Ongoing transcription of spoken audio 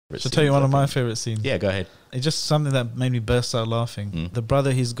I'll tell you one of my favorite scenes. Yeah, go ahead. It's just something that made me burst out laughing. The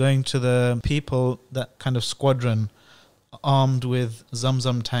brother, he's going to the people, that kind of squadron, armed with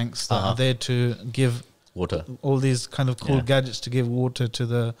Zamzam tanks that are there to give water, all these kind of cool gadgets to give water to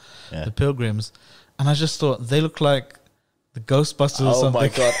the pilgrims. And I just thought they look like the Ghostbusters or something. Oh my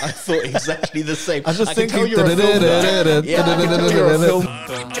God, I thought exactly the same. I was just thinking, you're a film guy. Yeah, I can tell you're a film.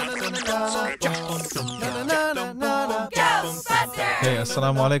 Hey,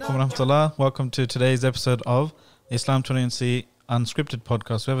 assalamu alaikum wa rahmatullah. Welcome to today's episode of Islam 20NC Unscripted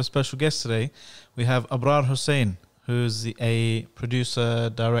Podcast. We have a special guest today. We have Abrar Hussain, who's a producer,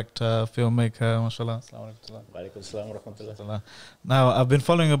 director, filmmaker. MashaAllah. Assalamu alaikum. Now, I've been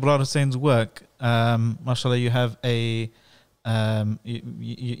following Abrar Hussain's work. MashaAllah, you have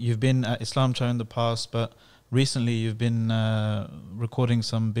you've been at Islam Show in the past, but recently you've been recording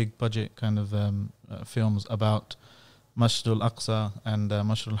some big budget kind of films about Masjid al-Aqsa and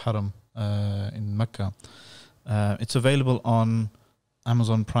Masjid al-Haram in Mecca. It's available on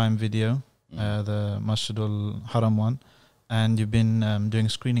Amazon Prime Video, the Masjid al-Haram one, and you've been doing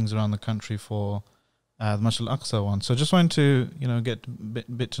screenings around the country for the Masjid al-Aqsa one. So just wanted to, get a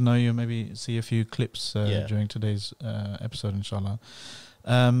bit to know you, maybe see a few clips during today's episode, inshallah.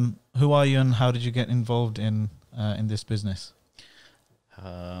 Who are you and how did you get involved in this business?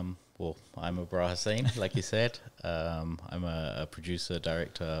 Well, I'm Abrar Hussain, like you said. I'm a producer,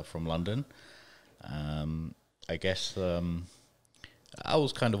 director from London. I guess I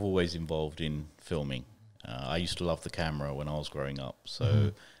was kind of always involved in filming. I used to love the camera when I was growing up.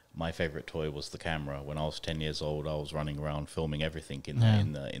 So my favorite toy was the camera. When I was 10 years old, I was running around filming everything in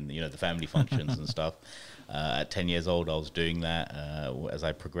the family functions and stuff. At 10 years old, I was doing that. As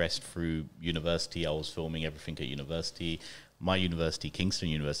I progressed through university, I was filming everything at university. My university, Kingston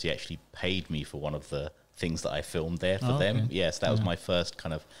University, actually paid me for one of the things that I filmed there for them. Okay. Yes, that was my first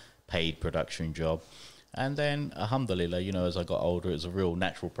kind of paid production job. And then, alhamdulillah, as I got older, it was a real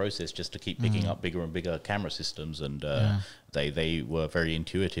natural process just to keep picking up bigger and bigger camera systems. And they were very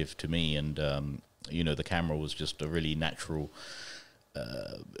intuitive to me. And, the camera was just a really natural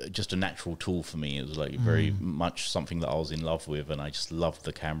tool for me. It was like very much something that I was in love with, and I just loved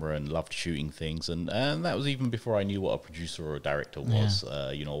the camera and loved shooting things, and that was even before I knew what a producer or a director was,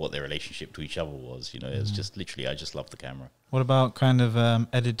 what their relationship to each other was. It was just literally, I just loved the camera. What about kind of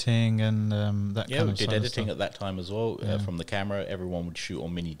editing and that kind of stuff? Yeah, we did editing at that time as well. From the camera, everyone would shoot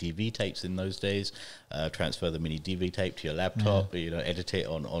on mini DV tapes in those days, transfer the mini DV tape to your laptop, edit it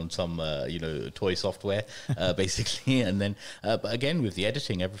on some, toy software, basically. And then, but again, with the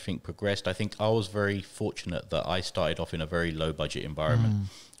editing, everything progressed. I think I was very fortunate that I started off in a very low budget environment.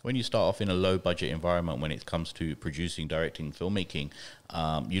 When you start off in a low budget environment, when it comes to producing, directing, filmmaking,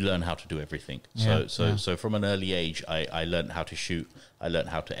 you learn how to do everything. So from an early age, I learned how to shoot, I learned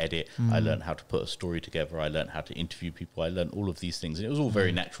how to edit, I learned how to put a story together, I learned how to interview people, I learned all of these things. And it was all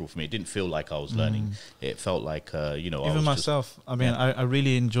very natural for me. It didn't feel like I was learning. It felt like, Even myself, I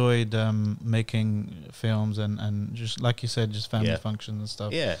really enjoyed making films and just, like you said, just family functions and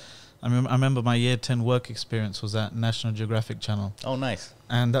stuff. Yeah. I remember my year 10 work experience was at National Geographic Channel. Oh, nice.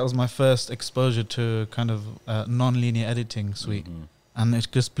 And that was my first exposure to kind of non-linear editing suite. And it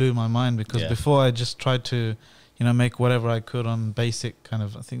just blew my mind because before I just tried to, make whatever I could on basic kind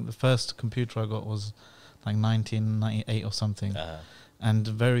of, I think the first computer I got was like 1998 or something. And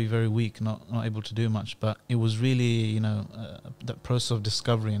very, very weak, not able to do much. But it was really, that process of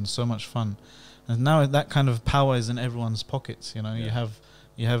discovery and so much fun. And now that kind of power is in everyone's pockets,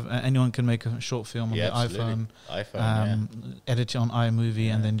 You have anyone can make a short film on the iPhone, edit it on iMovie,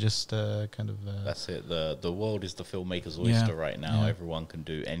 and then just kind of. That's it. The world is the filmmaker's oyster right now. Everyone can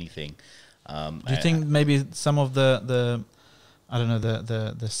do anything. Do you think maybe some of the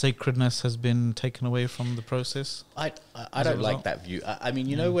the sacredness has been taken away from the process? I don't like that view. I mean,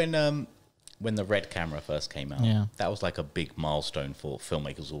 when the Red camera first came out, that was like a big milestone for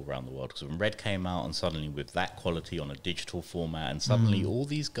filmmakers all around the world. Because when Red came out, and suddenly with that quality on a digital format, and suddenly all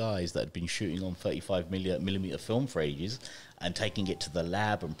these guys that had been shooting on 35 millimeter film for ages and taking it to the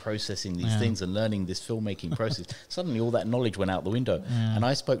lab and processing these things and learning this filmmaking process, suddenly all that knowledge went out the window. And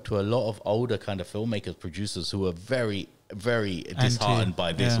I spoke to a lot of older kind of filmmakers, producers who were very disheartened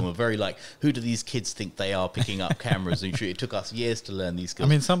by this and were very like, who do these kids think they are picking up cameras and shoot? It took us years to learn these skills. I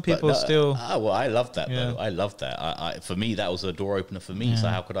mean, some people still. Well, I loved that though. I loved that. For me, that was a door opener for me. So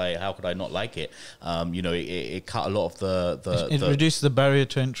how could I not like it? It cut a lot of it reduced the barrier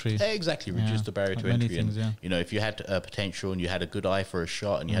to entry. Exactly, reduced the barrier to entry. Things, and if you had potential and you had a good eye for a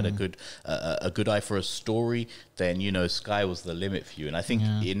shot and you had a good eye for a story, then sky was the limit for you. And I think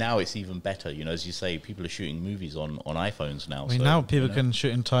now it's even better. As you say, people are shooting movies on iPhone. smartphones now. I mean, so, now people you know. can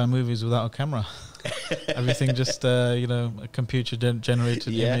shoot entire movies without a camera. Everything just a computer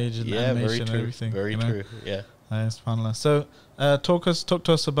generated image and animation and everything. Very true. Yeah. SubhanAllah. So talk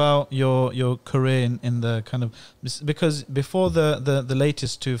to us about your career in the kind of, because before the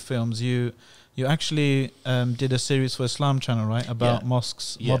latest two films you actually did a series for Islam Channel, right, about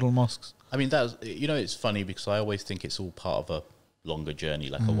mosques, model mosques. I mean, that was, it's funny because I always think it's all part of a longer journey,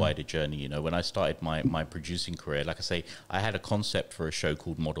 like a wider journey. When I started my producing career, like I say, I had a concept for a show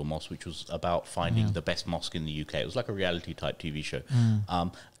called Model Mosque, which was about finding the best mosque in the UK. It was like a reality type TV show.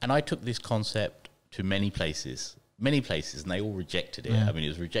 And I took this concept to many places, and they all rejected it. I mean, it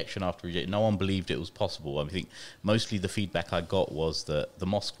was rejection after rejection. No one believed it was possible. I think mostly the feedback I got was that the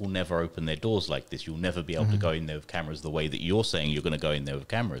mosque will never open their doors like this. You'll never be able to go in there with cameras the way that you're saying you're going to go in there with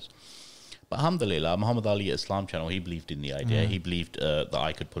cameras. But alhamdulillah, Muhammad Ali at Islam Channel, he believed in the idea. He believed that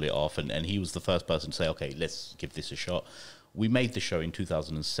I could pull it off. And he was the first person to say, okay, let's give this a shot. We made the show in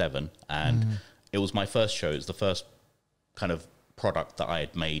 2007. And it was my first show. It was the first kind of product that I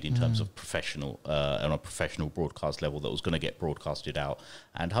had made in terms of professional, on a professional broadcast level that was going to get broadcasted out.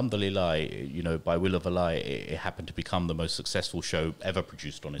 And alhamdulillah, by will of Allah, it happened to become the most successful show ever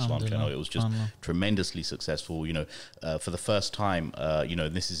produced on Islam Channel. It was just tremendously successful. For the first time,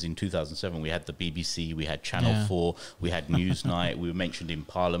 this is in 2007, we had the BBC, we had Channel 4, we had Newsnight, we were mentioned in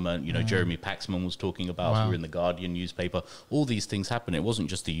Parliament, Jeremy Paxman was talking about us, we were in the Guardian newspaper. All these things happened. It wasn't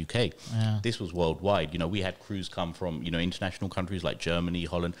just the UK. This was worldwide. We had crews come from, international countries like Germany,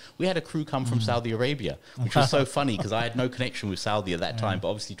 Holland. We had a crew come from Saudi Arabia, which was so funny because I had no connection with Saudi at that time. But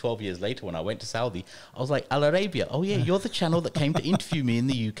obviously 12 years later when I went to Saudi, I was like, Al Arabia, oh yeah, you're the channel that came to interview me in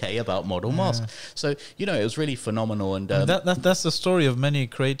the UK about Model Mosque. So, it was really phenomenal. And that's the story of many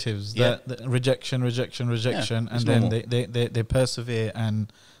creatives, that rejection, and then they persevere,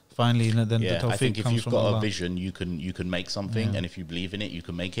 and finally, then the tawfiq I think if you've got Allah. a vision, you can make something, and if you believe in it, you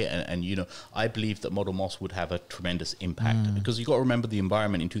can make it. And I believe that Model Mosque would have a tremendous impact because you've got to remember the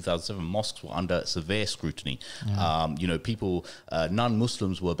environment in 2007. Mosques were under severe scrutiny. People,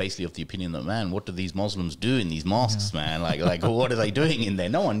 non-Muslims were basically of the opinion that, man, what do these Muslims do in these mosques, man? Like what are they doing in there?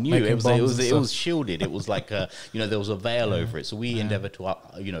 No one knew. It was shielded. It was like there was a veil over it. So we endeavor to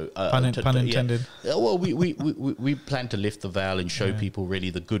pun intended. Well, we plan to lift the veil and show people really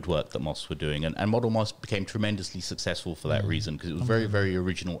the good work that mosques were doing, and Model Mosque became tremendously successful for that reason because it was very, very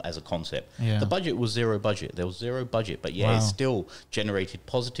original as a concept. The budget was zero budget. There was zero budget, but it still generated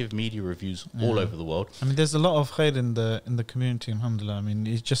positive media reviews all over the world. I mean, there's a lot of khair in the community, alhamdulillah. I mean,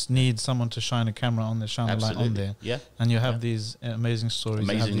 you just need someone to shine a camera on the channel light on there, and you have these amazing stories,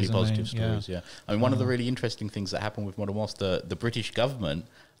 amazingly positive stories. I mean, one of the really interesting things that happened with Model Mosque, the British government,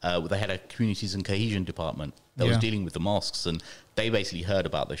 they had a communities and cohesion department that was dealing with the mosques, and they basically heard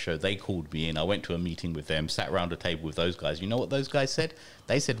about the show. They called me in. I went to a meeting with them, sat around a table with those guys. You know what those guys said?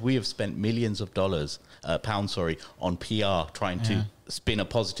 They said, we have spent millions of pounds, on PR trying to spin a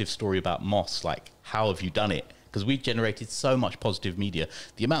positive story about mosques. Like, how have you done it? Because we generated so much positive media.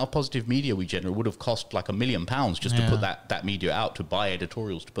 The amount of positive media we generated would have cost like £1 million just to put that media out, to buy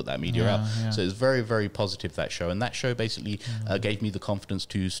editorials to put that media out. So it's very, very positive, that show. And that show basically gave me the confidence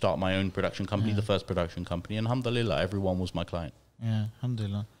to start my own production company, the first production company. And alhamdulillah, everyone was my client. Yeah,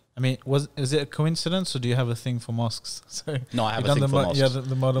 alhamdulillah. I mean, is it a coincidence, or do you have a thing for mosques? So no, I have a thing for mosques. Yeah,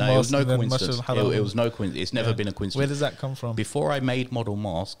 the Model Mosque. It was no coincidence. It was no coincidence. It's never been a coincidence. Where does that come from? Before I made Model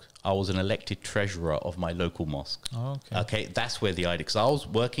Mosque, I was an elected treasurer of my local mosque. Oh, okay, that's where the idea. Because I was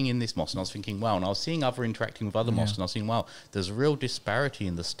working in this mosque, and I was thinking, wow, and I was seeing other interacting with other mosques, and I was thinking, wow, there's a real disparity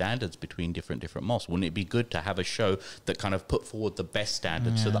in the standards between different mosques. Wouldn't it be good to have a show that kind of put forward the best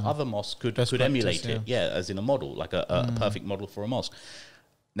standards so that other mosques could emulate it? Yeah, as in a model, like a perfect model for a mosque.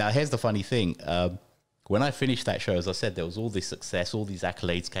 Now, here's the funny thing. When I finished that show, as I said, there was all this success, all these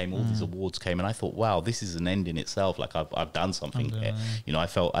accolades came, all these awards came, and I thought, wow, this is an end in itself. Like, I've done something here. I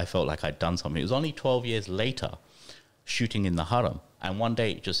felt like I'd done something. It was only 12 years later, shooting in the Haram, and one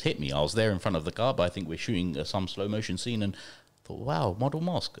day it just hit me. I was there in front of the Kaaba. I think we're shooting some slow motion scene, and I thought, wow, Model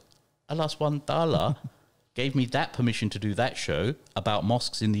Mosque. Allah subhanahu wa ta'ala gave me that permission to do that show about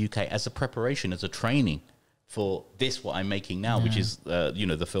mosques in the UK as a preparation, as a training for this, what I'm making now, which is,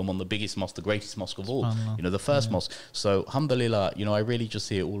 the film on the biggest mosque, the greatest mosque of all, the first mosque. So, alhamdulillah, I really just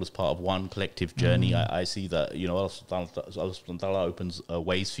see it all as part of one collective journey. I see that, Allah subhanahu wa ta'ala opens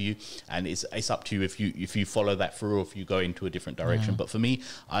ways for you, and it's up to you if you follow that through, or if you go into a different direction. But for me,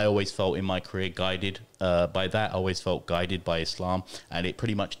 I always felt in my career guided by that. I always felt guided by Islam, and it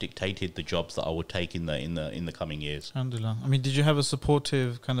pretty much dictated the jobs that I would take in the coming years. Alhamdulillah. I mean, did you have a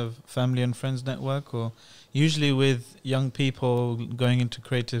supportive kind of family and friends network, or usually with young people going into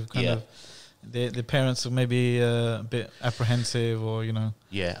creative kind of the parents are maybe a bit apprehensive, or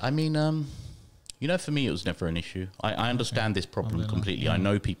Yeah, I mean, for me, it was never an issue. I understand this problem completely. I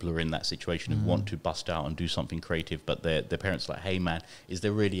know people are in that situation who want to bust out and do something creative, but their parents are like, hey, man, is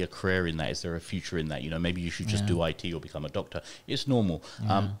there really a career in that? Is there a future in that? Maybe you should just do IT or become a doctor. It's normal.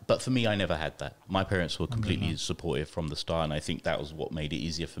 But for me, I never had that. My parents were completely supportive from the start, and I think that was what made it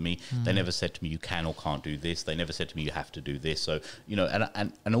easier for me. They never said to me, you can or can't do this. They never said to me, you have to do this. So,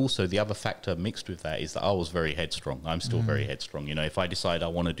 and also the other factor mixed with that is that I was very headstrong. I'm still very headstrong. If I decide I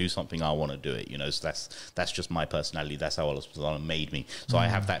want to do something, I want to do it. So that's just my personality. That's how Allah made me. So I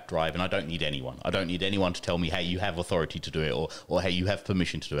have that drive, and I don't need anyone. I don't need anyone to tell me, hey, you have authority to do it, or hey, you have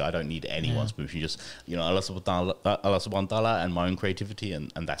permission to do it. I don't need anyone's permission. Just Allah subhanahu wa ta'ala and my own creativity,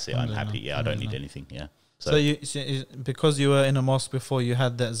 and that's it. I'm happy. Yeah, I don't need anything. Yeah. So because you were in a mosque before, you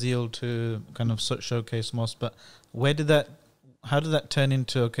had that zeal to kind of showcase mosque. But how did that turn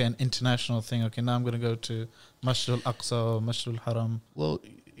into an international thing? Okay, now I'm going to go to Masjid al-Aqsa or Masjid al-Haram. Well,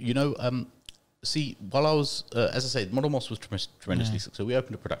 see, while I was, as I said, Model Mosque was tremendously successful. We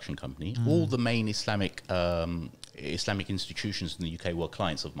opened a production company. All the main Islamic institutions in the UK were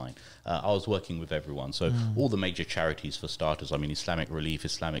clients of mine. I was working with everyone. So all the major charities, for starters, I mean, Islamic Relief,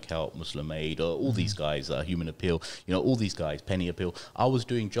 Islamic Help, Muslim Aid, all these guys, Human Appeal, all these guys, Penny Appeal. I was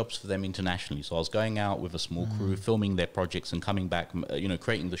doing jobs for them internationally. So I was going out with a small crew, filming their projects and coming back,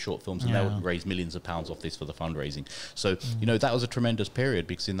 creating the short films, and they would raise millions of pounds off this for the fundraising. So, that was a tremendous period,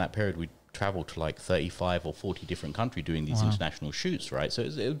 because in that period we traveled to like 35 or 40 different countries doing these international shoots, right? So it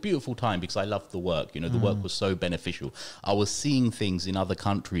was a beautiful time, because I loved the work. The work was so beneficial. I was seeing things in other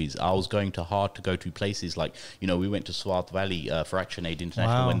countries. I was going to go to places like, we went to Swat Valley for Action Aid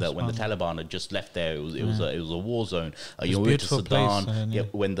International when the Taliban had just left there. It was a war zone. We went to Sudan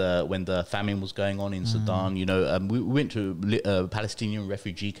when the famine was going on in Sudan. We went to Palestinian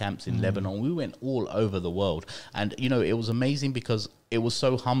refugee camps in Lebanon. We went all over the world, and it was amazing, because it was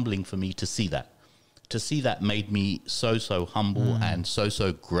so humbling for me to see that. To see that made me so humble and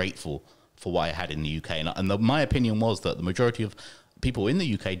so grateful for what I had in the UK. And my opinion was that the majority of people in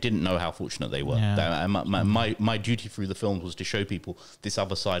the UK didn't know how fortunate they were. My duty through the films was to show people this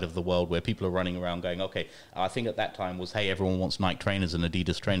other side of the world, where people are running around going, okay, I think at that time was, hey, everyone wants Nike trainers and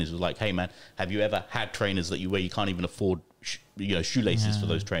Adidas trainers. It was like, hey, man, have you ever had trainers where you can't even afford shoelaces for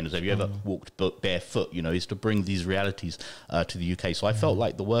those trainers? Have you ever walked barefoot? Is to bring these realities to the UK. So I felt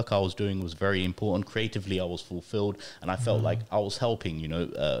like the work I was doing was very important. Creatively, I was fulfilled, and I felt like I was helping.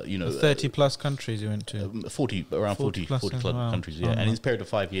 30 plus countries you went to. 40 countries. Yeah, and in this period of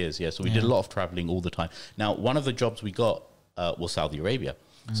 5 years. Yeah, so we did a lot of traveling all the time. Now, one of the jobs we got was Saudi Arabia.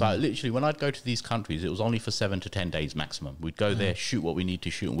 So literally, when I'd go to these countries, it was only for 7 to 10 days maximum. We'd go there, shoot what we need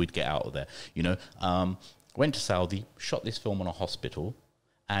to shoot, and we'd get out of there. Went to Saudi, shot this film on a hospital,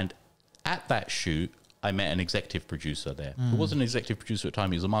 and at that shoot, I met an executive producer there. Who wasn't an executive producer at the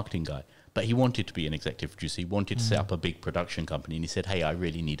time, he was a marketing guy. But he wanted to be an executive producer. He wanted to set up a big production company, and he said, hey, I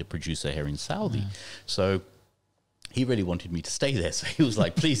really need a producer here in Saudi. So he really wanted me to stay there. So he was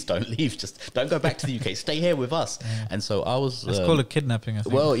like, please don't leave. Just don't go back to the UK. Stay here with us. And so I was... It's called a kidnapping, I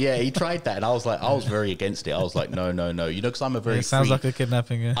think. Well, yeah, he tried that. And I was like, I was very against it. I was like, no. Because I'm a very... It sounds like a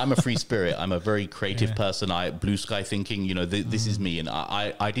kidnapping, yeah. I'm a free spirit. I'm a very creative person. Blue sky thinking, this is me. And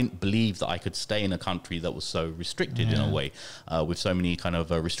I didn't believe that I could stay in a country that was so restricted in a way, with so many kind of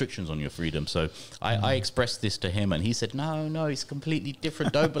restrictions on your freedom. So I expressed this to him, and he said, no, it's completely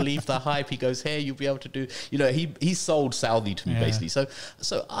different. Don't believe the hype. He goes, hey, you'll be able to do... He sold Saudi to me, basically. So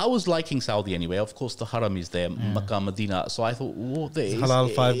I was liking Saudi anyway. Of course, the Haram is there, Makkah, Medina. So I thought,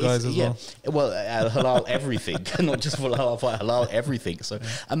 halal Five Guys as well. Well, halal everything, not just for halal everything. So,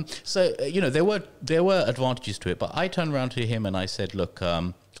 there were advantages to it. But I turned around to him and I said, look,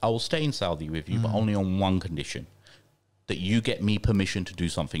 I will stay in Saudi with you, but only on one condition. That you get me permission to do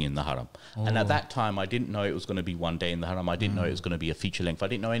something in the Haram. And at that time, I didn't know it was going to be one day in the Haram. I didn't know it was going to be a feature length. I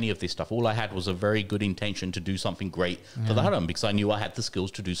didn't know any of this stuff. All I had was a very good intention to do something great for the Haram, because I knew I had the skills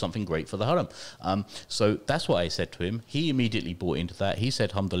to do something great for the Haram. So that's what I said to him. He immediately bought into that. He said,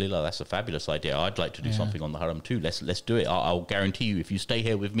 alhamdulillah, that's a fabulous idea. I'd like to do something on the Haram too. Let's do it. I'll guarantee you, if you stay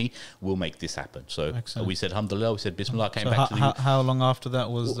here with me, we'll make this happen. So we said, alhamdulillah, we said, bismillah. How long after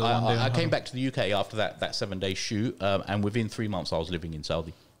that was the one day? I came back to the UK after that 7-day shoot, and within 3 months I was living in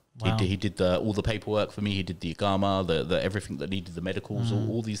Saudi. Wow. He did all the paperwork for me. He did the Iqama, the everything that needed, the medicals,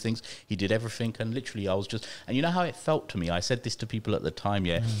 all these things. He did everything, and literally I was just... And you know how it felt to me? I said this to people at the time,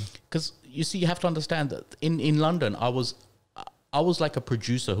 because you see, you have to understand that in London, I was like a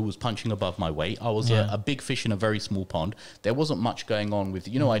producer who was punching above my weight. I was a big fish in a very small pond. There wasn't much going on with,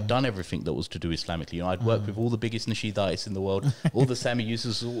 I'd done everything that was to do Islamically. I'd worked with all the biggest nasheed artists in the world, all the Sami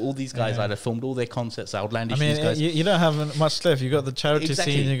Yusufs, all these guys. I'd have filmed all their concerts, outlandish these guys. You don't have much left. You got the charity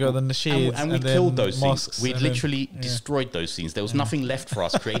scene, you got the nasheeds, and we killed those scenes. We'd literally destroyed those scenes. There was nothing left for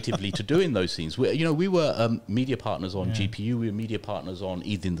us creatively to do in those scenes. We were media partners on GPU. We were media partners on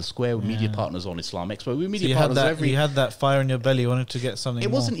Eid in the Square. We were media partners on Islam Expo. We were media partners on every. You had that fire in your belly. You wanted to get something. It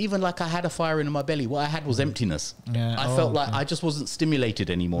wasn't even like I had a fire in my belly. What I had was emptiness. I felt like I just wasn't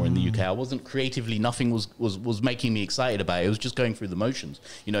stimulated anymore in the UK. I wasn't creatively. Nothing was making me excited about it. It was just going through the motions.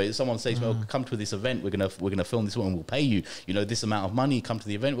 If someone says, "Well, come to this event. We're gonna film this one. And we'll pay you. This amount of money. Come to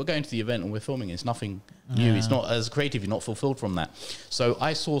the event. We're going to the event and we're filming. It's nothing new. It's not as creative. You're not fulfilled from that." So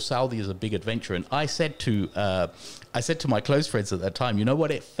I saw Saudi as a big adventure, and I said to my close friends at that time, you know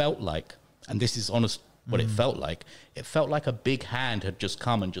what it felt like, and this is honest. What it felt like. It felt like a big hand had just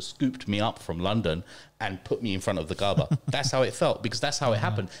come and just scooped me up from London and put me in front of the Kaaba. That's how it felt, because that's how it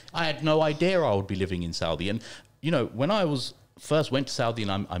happened. I had no idea I would be living in Saudi. And, when I first went to Saudi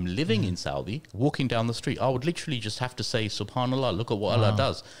and I'm living in Saudi, walking down the street, I would literally just have to say, SubhanAllah, look at what Allah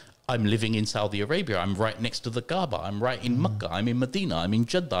does. I'm living in Saudi Arabia. I'm right next to the Kaaba. I'm right in Mecca. I'm in Medina. I'm in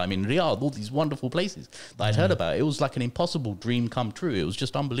Jeddah. I'm in Riyadh. All these wonderful places that I'd heard about. It was like an impossible dream come true. It was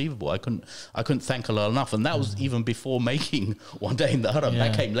just unbelievable. I couldn't thank Allah enough. And that was even before making One Day in the Haram.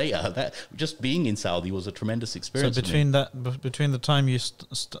 That came later. That just being in Saudi was a tremendous experience. So between the time you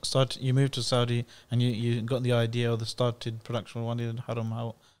you moved to Saudi and you got the idea or the started production of One Day in the Haram,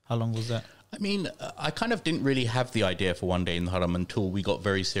 how long was that? I mean, I kind of didn't really have the idea for One Day in the Haram until we got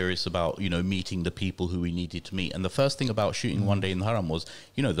very serious about, meeting the people who we needed to meet. And the first thing about shooting One Day in the Haram was,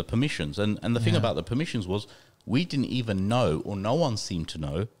 the permissions. And the thing about the permissions was we didn't even know, or no one seemed to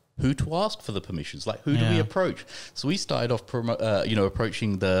know, who to ask for the permissions. Like, who do we approach? So we started off,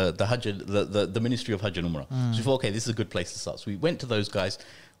 approaching the Hajj, the Ministry of Hajj and Umrah. So we thought, okay, this is a good place to start. So we went to those guys.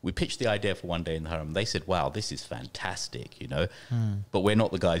 We pitched the idea for One Day in the Haram. They said, wow, this is fantastic, but we're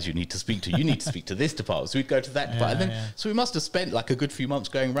not the guys you need to speak to. You need to speak to this department. So we'd go to that department. So we must have spent like a good few months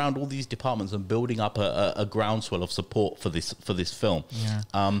going around all these departments and building up a groundswell of support for this film.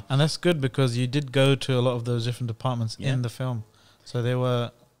 And that's good, because you did go to a lot of those different departments in the film. So they were...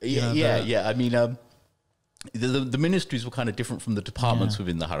 I mean... The ministries were kind of different from the departments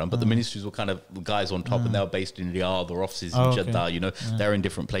within the Haram, but the ministries were kind of guys on top, and they were based in Riyadh or offices in Jeddah, they're in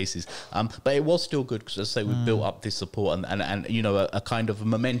different places. But it was still good, because as I say, we built up this support and a kind of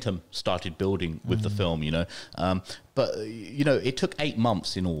momentum started building with the film, But, it took 8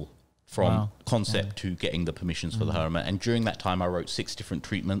 months in all from concept to getting the permissions for the Haram. And during that time, I wrote 6 different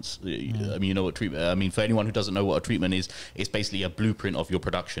treatments. I mean, what treatment? I mean, for anyone who doesn't know what a treatment is, it's basically a blueprint of your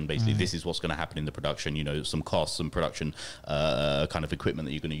production. Basically, this is what's going to happen in the production. Some costs, some production kind of equipment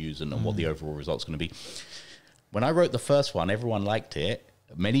that you're going to use, and what the overall result's going to be. When I wrote the first one, everyone liked it.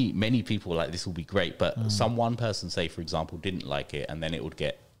 Many people were like, this will be great, but one person, say for example, didn't like it, and then it would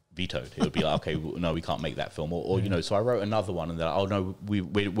get vetoed. It would be like, okay, no, we can't make that film, or so I wrote another one, and they're like, oh no,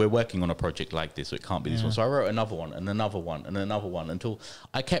 we're working on a project like this, so it can't be this one. So I wrote another one and another one and another one, until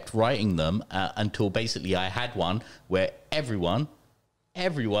I kept writing them until basically I had one where everyone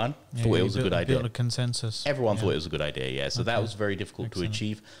thought it was a good idea. Built a consensus. Everyone thought it was a good idea. So that was very difficult to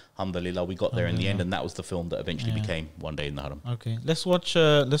achieve. Alhamdulillah, we got there in the end, and that was the film that eventually became One Day in the Haram. Okay, let's watch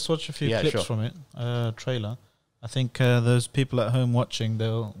a few clips from it. Trailer. I think those people at home watching,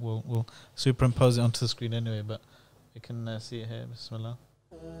 will superimpose it onto the screen anyway, but you can see it here. Bismillah.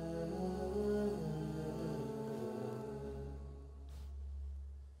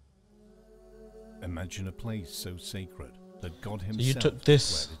 Imagine a place so sacred that God himself... So you took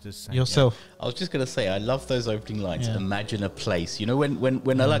this yourself? I was just going to say, I love those opening lines. Imagine a place.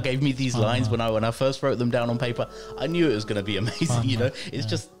 When Allah gave me these lines, when I first wrote them down on paper, I knew it was going to be amazing. It's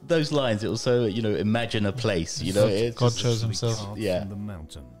just those lines. It was so, imagine a place. God chose himself. Yeah. The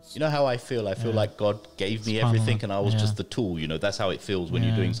mountains. You know how I feel? I feel like God gave me everything, and I was just the tool. That's how it feels when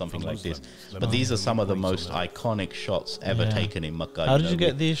you're doing something like this. But these are some of the most iconic shots ever taken in Makkah. How did you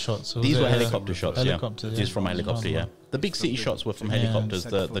get these shots? These were helicopter shots. Helicopters, These from a helicopter. Yeah. The big city shots were from helicopters.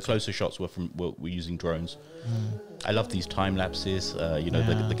 The closer shots were using drones. I love these time lapses.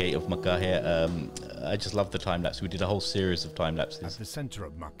 The gate of Makkah here. I just love the time lapse. We did a whole series of time lapses. At the center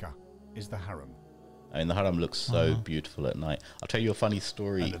of Makkah is the Haram. And the Haram looks so beautiful at night. I'll tell you a funny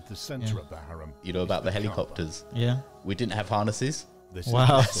story. And at the center of the Haram, about the helicopters. Yeah. We didn't have harnesses. This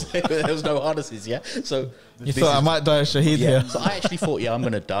Wow. is the thought. There was no harnesses, yeah. So You this thought I is- might die a shaheed yeah. here. So I actually thought, I'm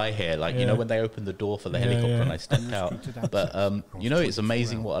going to die here. Like, you know, Yeah. when they opened the door for the Yeah, helicopter yeah. and I stepped out. But, you know, it's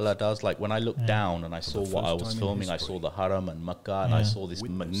amazing what Allah does. Like, when I looked down and I saw the what I first was time in filming, I history, saw the Haram and Makkah, and I Yeah. saw this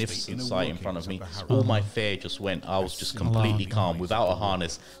witnessed the magnificent inner sight in front of workings me. of the All Haram. my fear just went. I was just Allah completely behind calm the without a wall.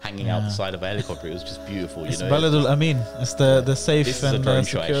 harness hanging out the Yeah. side of a helicopter. It was just beautiful, you It's know. Baladul Amin. It's the safe This is a and drone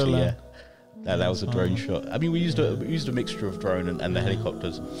shot, secure actually, yeah. land. That was a drone shot. I mean, we used a mixture of drone and the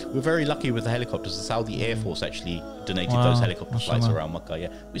helicopters. We're very lucky with the helicopters. The Saudi Air Force actually donated Wow, those helicopter flights mashallah. around Makkah. Yeah,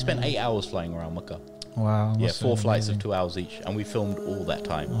 we spent 8 hours flying around Makkah. Wow. Yeah, must have 4 been flights of amazing. 2 hours each, and we filmed all that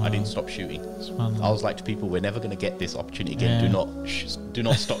time. I didn't stop shooting. Subhanallah. I was like to people, "We're never going to get this opportunity again. Yeah. Do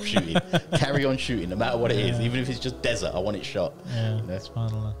not stop shooting. Carry on shooting, no matter what it is. Even if it's just desert, I want it shot." Yeah, You know?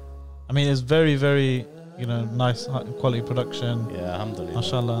 subhanallah. I mean, it's very, very, nice high quality production. Yeah, alhamdulillah.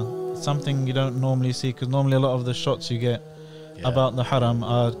 MashaAllah. It's something you don't normally see, because normally a lot of the shots you get Yeah. about the haram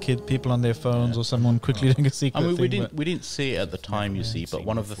are people on their phones or someone quickly doing a secret I mean, thing. we didn't see it at the time, you see, but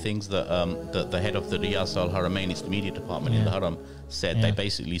one of the things that the head of the Riyas Al Haramain, it's the media department in the Haram, said, Yeah. they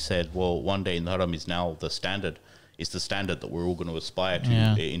basically said, well, one day in the Haram is now the standard. It's the standard that we're all going to aspire to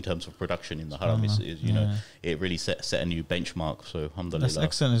Yeah. in terms of production in the Haram. You know, it really set a new benchmark. So, That's alhamdulillah.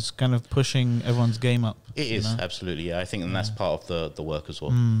 excellent. It's kind of pushing everyone's game up. It you is, know? absolutely, yeah. I think and that's part of the work as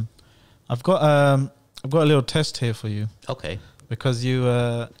well. I've got a little test here for you, Okay. because you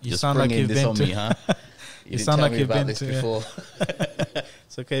Just sound like bringing you've this been on to. me, huh? You didn't sound tell like me you've about been this to, yeah. before.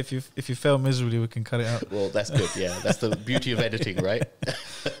 It's okay if you fail miserably, we can cut it out. Well, that's good, yeah. That's the beauty of editing, right?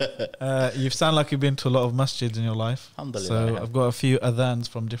 You sound like you've been to a lot of masjids in your life. Alhamdulillah, I So have. I've got a few adhans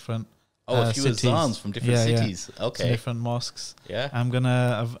from different. A few cities. azans from different Yeah, yeah. cities. Some Okay. different mosques. Yeah.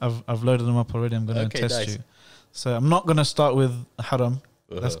 I've loaded them up already. I'm gonna Okay, test nice. you. So I'm not gonna start with haram.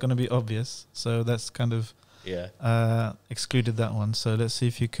 That's Uh-huh. gonna be obvious. So that's kind of Yeah. excluded that one. So let's see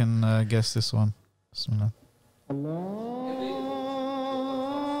if you can guess this one. Bismillah.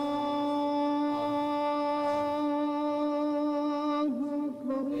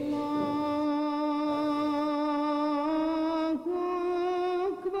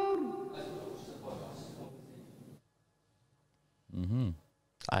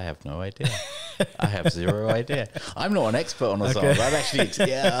 I have no idea. I have zero idea. I'm not an expert on azans. Okay. I'm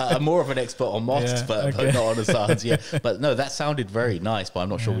actually, I'm more of an expert on mosques, Yeah, but okay. not on azans. Yeah, but no, that sounded very nice. But I'm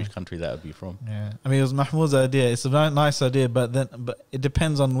not sure which country that would be from. Yeah, I mean it was Mahmoud's idea. It's a very nice idea, but it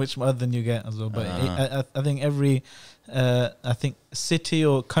depends on which muadhin you get as well. But I think every city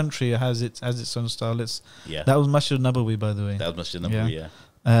or country has its own style. Yeah, That was Masjid Nabawi, by the way. that was Masjid Nabawi.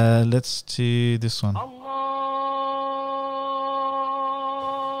 Yeah. Let's do this one.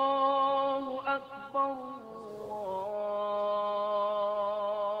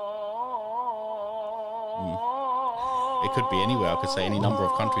 It could be anywhere. I could say any number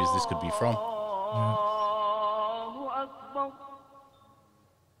of countries this could be from.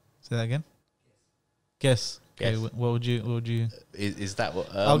 Say that again. Guess. Okay, Guess. what would you? Is that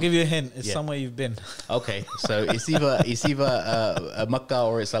what? I'll give you a hint. It's yeah. somewhere you've been. Okay, so it's either Makkah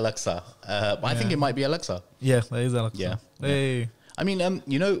or it's Al-Aqsa. I think it might be Al-Aqsa. Yeah, that is Al-Aqsa. Yeah. Hey. I mean,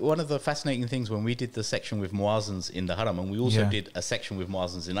 you know, one of the fascinating things when we did the section with Muazzins in the Haram, and we also Yeah. did a section with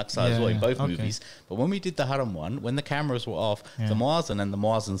Muazzins in Aqsa as Yeah, well in yeah. both Okay. movies. But when we did the Haram one, when the cameras were off, Yeah. the Muazzin and the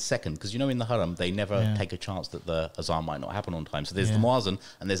Muazzin second, because you know in the Haram they never Yeah. take a chance that the azan might not happen on time. So there's Yeah. the Muazzin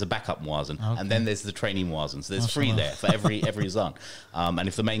and there's a backup Muazzin, Okay. and then there's the trainee Muazzin. So there's three Mashallah. there for every azan. And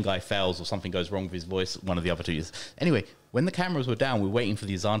if the main guy fails or something goes wrong with his voice, one of the other two is anyway. When the cameras were down, we were waiting for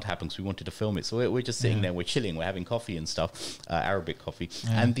the azan to happen because we wanted to film it. So we're just sitting there, we're chilling, we're having coffee and stuff, Arabic coffee.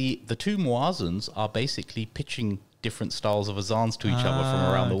 And the two muazzins are basically pitching different styles of azans to each other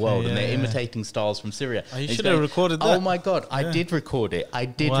from around the okay, world, and yeah, they're yeah. imitating styles from Syria. Oh, you And he's should have going, recorded Oh that. my God, I Yeah. did record it. I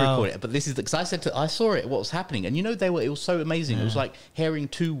did Wow. record it. But this is because I saw it, what was happening. And you know, it was so amazing. It was like hearing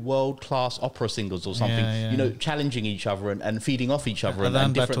two world-class opera singers or something, Yeah, yeah. you know, challenging each other and feeding off each other and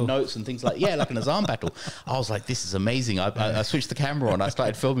Adhan different battle. notes and things like, yeah, like an azan battle. I was like, this is amazing. I switched the camera on. I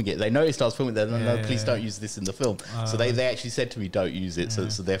started filming it. They noticed I was filming it. No, Yeah, please yeah, don't use this in the film. So they actually said to me, don't use it.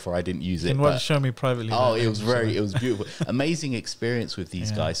 So therefore I didn't use it. You can But- show me privately. Oh, that it was thing, it was beautiful. Amazing experience with these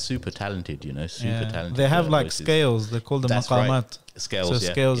Yeah. guys. Super talented, you know, super talented. They have like voices. scales. They call them That's right. maqamat. Scales, So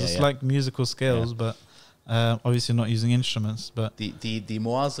yeah. scales. Yeah, It's yeah. like musical scales, but obviously not using instruments. But the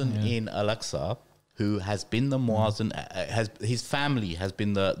Muazzin in Al-Aqsa, who has been the Muazzin, his family has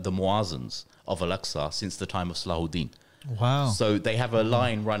been the Muazzins of Al-Aqsa since the time of Salahuddin. wow. So they have a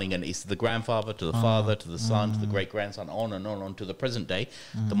line running, and it's the grandfather to the father to the son to the great grandson, on and on to the present day.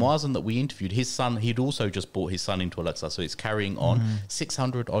 The Muazzin that we interviewed, his son, he'd also just brought his son into Al-Aqsa, so it's carrying on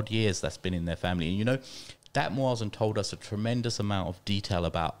 600 odd years that's been in their family. And you know, that muazzin told us a tremendous amount of detail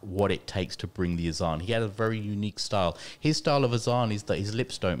about what it takes to bring the azan. He had a very unique style. His style of azan is that his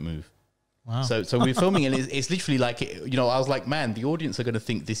lips don't move. Wow. So we're filming and it's literally like, you know, I was like, man, the audience are going to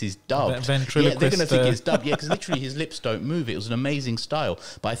think this is dubbed. Ventriloquist, they're going to think it's dubbed. Yeah, because literally his lips don't move. It was an amazing style.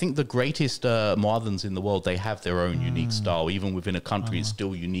 But I think the greatest muadhins in the world, they have their own unique style. Even within a country, it's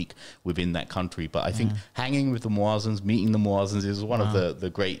still unique within that country. But I think hanging with the muazzins, meeting the muazzins is one of the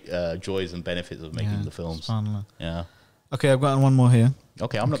great joys and benefits of making the films. SubhanAllah. Yeah. Okay, I've got one more here.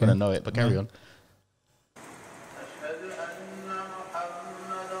 Okay, I'm not going to know it, but carry on.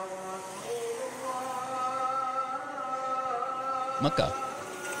 Makkah?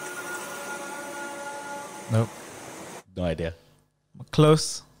 Nope. No idea.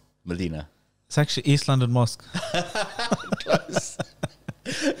 Close. Medina? It's actually East London Mosque. Close.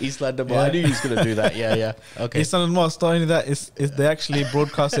 East London Mosque. I knew he was going to do that. Yeah. Okay. East London Mosque, not only that, is they actually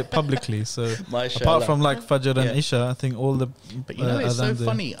broadcast it publicly. So apart from like Fajr and Isha, I think all the... But you know, it's so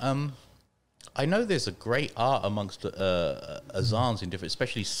funny. I know there's a great art amongst azans in different,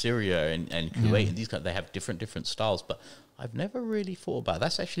 especially Syria and Kuwait and these kind. They have different styles, but I've never really thought about it.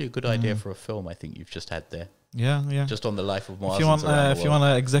 That's actually a good idea for a film. I think you've just had there. Yeah. Just on the life of muazzins. If you want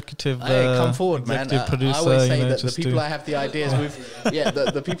an executive, come forward, man. Producer, I always say that the people I have the ideas with,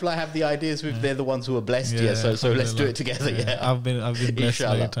 the people I have the ideas with, they're the ones who are blessed. So let's do it together. Yeah, I've been blessed.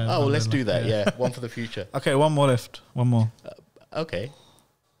 Inshallah. Times, well, let's do that. Yeah, one for the future. Okay, one more left. One more. Okay.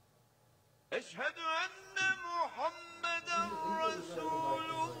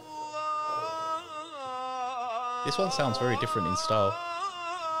 This one sounds very different in style.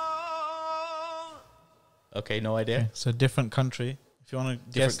 Okay, no idea. Okay, so different country. If you want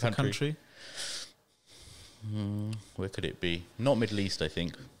to guess the country. Where could it be? Not Middle East, I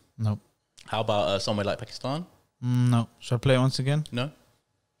think. Nope. How about somewhere like Pakistan? No. Should I play it once again? No.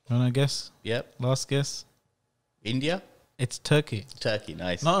 You want to guess? Yep. Last guess? India? It's Turkey. Turkey,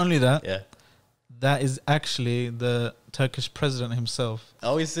 nice. Not only that. Yeah. That is actually the Turkish president himself.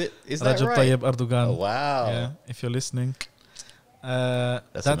 Oh, is it? Is that Recep right? Tayyip Erdogan. Oh, wow. Yeah, if you're listening.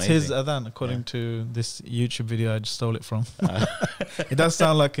 That's amazing. his adhan, according to this YouTube video I just stole it from. It does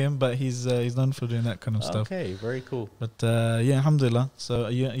sound like him, but he's known for doing that kind of stuff. Okay, very cool. But yeah, alhamdulillah. So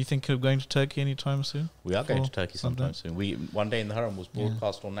you think you're going to Turkey anytime soon? We are going to Turkey sometime soon. One Day in the Haram was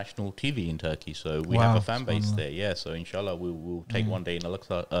broadcast on national TV in Turkey, so we have a fan base there. Yeah, so inshallah we'll take One Day in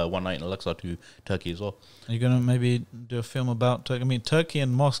Al-Aqsa, One Night in Al-Aqsa to Turkey as well. Are you going to maybe do a film about Turkey? I mean, Turkey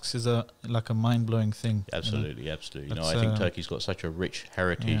and mosques is like a mind-blowing thing. Absolutely, absolutely. I think Turkey's got such a rich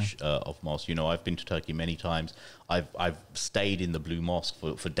heritage of mosques. You know, I've been to Turkey many times. I've stayed in the Blue Mosque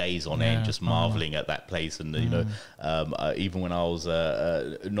for days on end, just marveling at that place. And you know, even when I was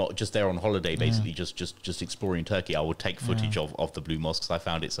not just there on holiday, basically just exploring Turkey, I would take footage of the Blue Mosque because I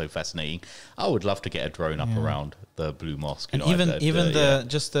found it so fascinating. I would love to get a drone up around the Blue Mosque. You and know, even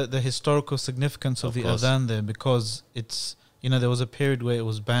the historical significance of the adhan there, because it's, you know, there was a period where it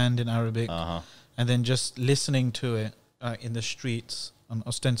was banned in Arabic, and then just listening to it in the streets on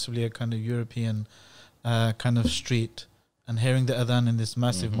ostensibly a kind of European kind of street, and hearing the adhan in this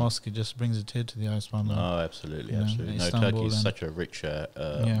massive mosque, it just brings a tear to the eyes. Oh, absolutely, absolutely. No, Turkey is such a rich,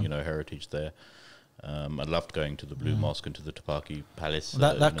 you know, heritage there. I loved going to the Blue Mosque and to the Topaki Palace.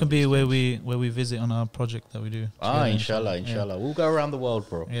 That could be where we visit on our project that we do. Inshallah. We'll go around the world,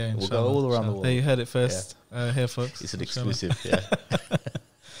 bro. Yeah, we'll go all around the world. There you heard it first, here, folks. It's an exclusive. Yeah.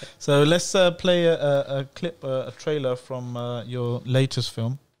 So let's play a clip, a trailer from your latest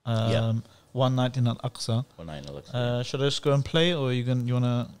film. One Night in Al-Aqsa. One Night in Al-Aqsa. Should I just go and play, or you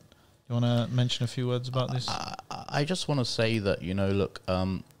wanna mention a few words about this? I just want to say that, you know, look,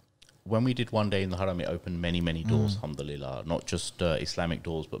 when we did One Day in the Haram, it opened many doors, alhamdulillah. Not just Islamic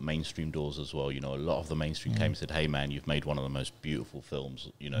doors, but mainstream doors as well. You know, a lot of the mainstream came and said, hey man, you've made one of the most beautiful films.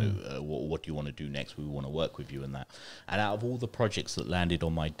 You know, what do you want to do next? We want to work with you in that. And out of all the projects that landed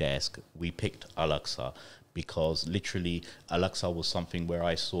on my desk, we picked Al-Aqsa because literally Al-Aqsa was something where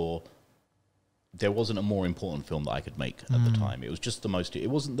I saw there wasn't a more important film that I could make at the time. It was just it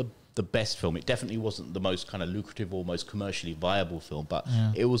wasn't the best film. It definitely wasn't the most kind of lucrative or most commercially viable film, but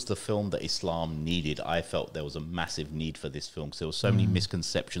it was the film that Islam needed. I felt there was a massive need for this film because there were so many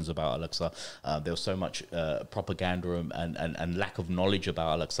misconceptions about Al-Aqsa. There was so much propaganda and lack of knowledge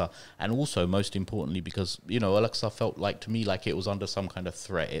about Al-Aqsa. And also, most importantly, because, you know, Al-Aqsa felt like, to me, like it was under some kind of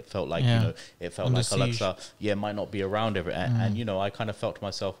threat. It felt like, you know, it felt like Al-Aqsa, might not be around ever. And, you know, I kind of felt to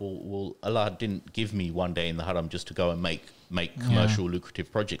myself, well, Allah didn't give me One Day in the Haram just to go and make commercial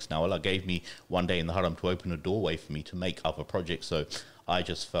lucrative projects. Now Allah gave me One Day in the Haram to open a doorway for me to make other projects. So I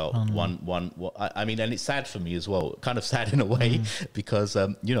just felt I mean, and it's sad for me as well, kind of sad in a way, because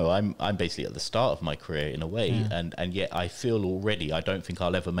you know, I'm basically at the start of my career in a way, and yet I feel already I don't think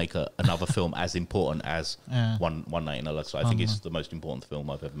I'll ever make another film as important as One Night in Al-Aqsa. I think it's the most important film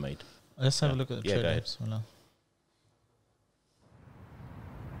I've ever made. Let's have a look at the Yeah, go trailer. ahead. Bismillah.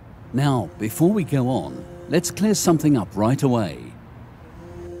 Now, before we go on, let's clear something up right away.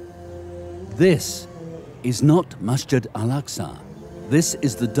 This is not Masjid Al-Aqsa. This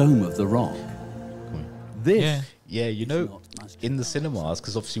is the Dome of the Rock. This Yeah. Yeah, you is know, not Masjid in the cinemas,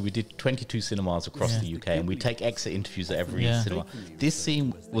 because obviously we did 22 cinemas across the UK, and we take exit interviews at every cinema. This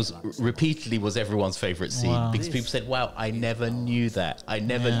scene was repeatedly was everyone's favorite scene, Wow. because people said, "Wow, I never knew that. I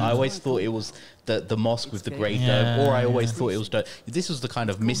always thought it was the mosque with the great Yeah, dome, or I always yeah. thought it was dome." This was the kind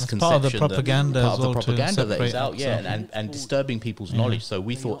of misconception, part of the propaganda part as of the well to propaganda that is separate out, yeah, Aqsa. and disturbing people's knowledge. So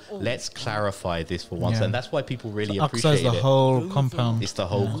we thought, let's clarify this for once, Yeah. and that's why people really Aqsa is appreciate the it. whole compound. It's the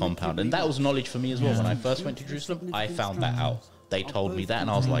whole compound, and that was knowledge for me as well. When I first went to Jerusalem, I found that out. They told me that, and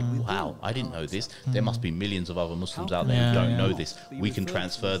I was like, wow, I didn't know this. There must be millions of other Muslims out there who Yeah, don't yeah. know this. We can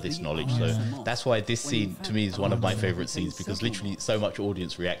transfer this knowledge. So that's why this scene, to me, is one of my favorite scenes, because literally so much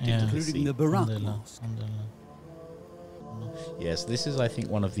audience reacted Yeah. to this including the scene. Barak Alhamdulillah, Mosque. alhamdulillah. Yes, this is, I think,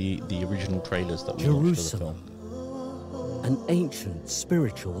 one of the original trailers that we launched for the Jerusalem, film. an ancient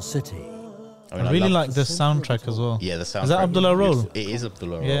spiritual city. I really like the soundtrack as well. Yeah, the soundtrack. Is that Abdullah Roll? Beautiful. It is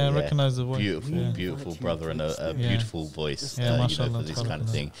Abdullah Roll. Yeah, I recognise the voice. Beautiful, Yeah. beautiful brother, and a Yeah. beautiful voice. Yeah, you know, mashallah, for this kind of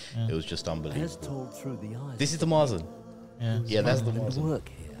thing. Yeah. It was just As unbelievable. told through the eyes This is the Mazen. Yeah, Yeah, that's the and Mazen. work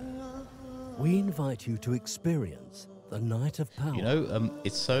here. We invite you to experience the night of power. You know,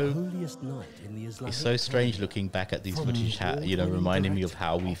 it's so holiest night in the Islamic It's so strange looking back at these footage, you know, reminding me of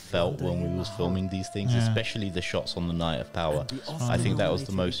how we felt when we was filming these things, Yeah. especially the shots on the Night of Power. I think that was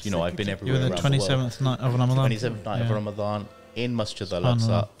the most, you know, I've been You everywhere were the around the world. 27th night of Ramadan. 27th night of Yeah. Ramadan in Masjid Al-Aqsa.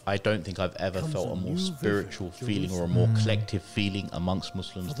 SubhanAllah. I don't think I've ever felt a more spiritual feeling or a more collective feeling amongst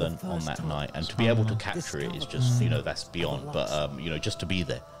Muslims than on that night. And to be able to capture it is just, you know, that's beyond. But, you know, just to be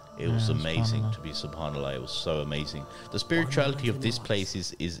there. It was amazing to be, subhanAllah. It was so amazing. The spirituality of this place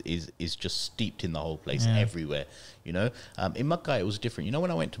is just steeped in the whole place, Yeah. everywhere. You know, in Makkah it was different. You know,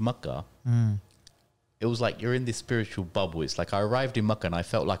 when I went to Makkah, it was like you're in this spiritual bubble. It's like I arrived in Makkah and I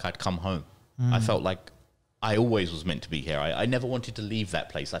felt like I'd come home. I felt like I always was meant to be here. I never wanted to leave that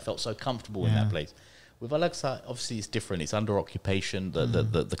place. I felt so comfortable in that place. With Al-Aqsa, obviously it's different. It's under occupation.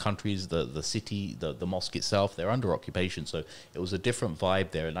 The countries, the city, the mosque itself, they're under occupation. So it was a different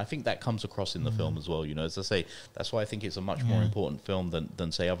vibe there. And I think that comes across in the film as well. You know, as I say, that's why I think it's a much more important film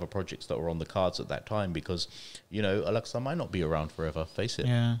than say other projects that were on the cards at that time, because, you know, Al-Aqsa might not be around forever. Face it.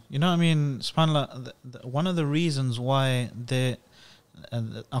 Yeah, you know what I mean. SubhanAllah, one of the reasons why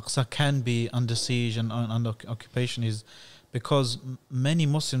Aqsa can be under siege and under occupation is because many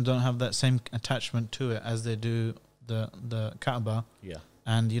Muslims don't have that same attachment to it as they do the Kaaba, Yeah,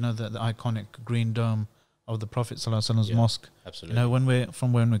 and you know the iconic green dome of the Prophet ﷺ's Yeah, mosque. absolutely. You know, when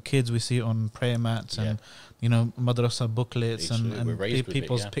we're kids, we see it on prayer mats and you know madrasa booklets Absolutely. We're and raised with it,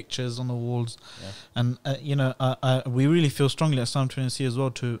 people's yeah. pictures on the walls. Yeah. And you know, we really feel strongly at Islam 20 as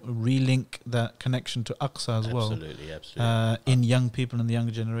well to relink that connection to Aqsa as well. Absolutely, absolutely. In young people and the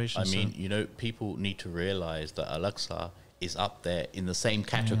younger generation. I mean, you know, people need to realize that Al-Aqsa is up there in the same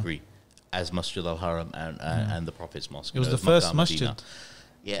category as Masjid Al-Haram and the Prophet's Mosque. it was you know, the first Makkah, Medina. masjid.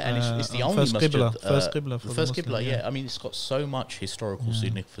 Yeah, and it's the only first masjid. qibla, first qibla for the the first Muslim, qibla, yeah. yeah. I mean, it's got so much historical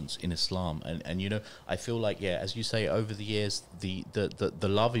significance in Islam, and you know, I feel like, yeah, as you say, over the years, the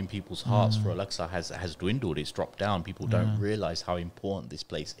love in people's hearts for Al-Aqsa has dwindled. It's dropped down. People don't realize how important this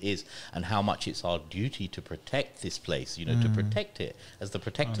place is and how much it's our duty to protect this place. You know, to protect it as the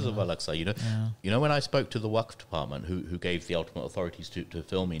protectors of Al-Aqsa. You know, when I spoke to the Waqf department, who gave the ultimate authorities to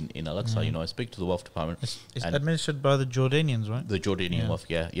film in Al-Aqsa, you know, I speak to the Waqf department. It's and administered by the Jordanians, right? the Jordanian Waqf,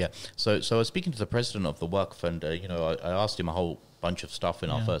 yeah. So I was speaking to the president of the Waqf, and you know, I asked him a whole bunch of stuff in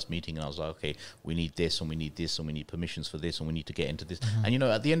our first meeting, and I was like, okay, we need this, and we need this, and we need permissions for this, and we need to get into this. And you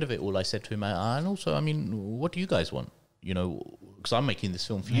know, at the end of it all, I said to him, and also, I mean, what do you guys want? You know, because I'm making this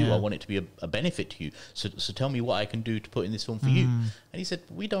film for you. I want it to be a benefit to you. So tell me what I can do to put in this film for you. And he said,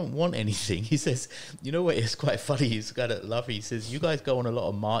 we don't want anything. He says, you know what, it's quite funny. He's kind of lovely. He says, you guys go on a lot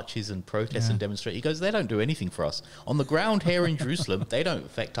of marches and protests and demonstrate. He goes, they don't do anything for us. On the ground here in Jerusalem, they don't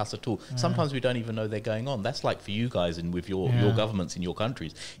affect us at all. Sometimes we don't even know they're going on. That's like for you guys and with your governments in your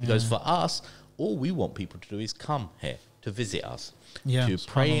countries. He goes, for us, all we want people to do is come here to visit us, Yeah, to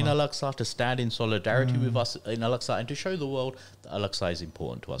pray in subhanallah. Al-Aqsa, to stand in solidarity with us in Al-Aqsa, and to show the world that Al-Aqsa is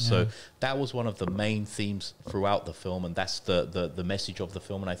important to us. So that was one of the main themes throughout the film, and that's the message of the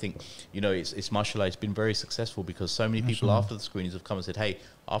film. And I think, you know, it's mashallah, it's been very successful, because so many people after the screenings have come and said, hey,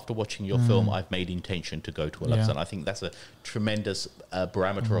 after watching your film, I've made intention to go to Al-Aqsa. And I think that's a tremendous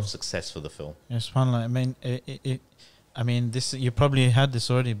parameter of success for the film. Yeah, subhanallah. I mean, I mean, this, you probably had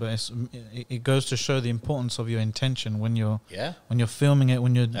this already, but it goes to show the importance of your intention when you're filming it,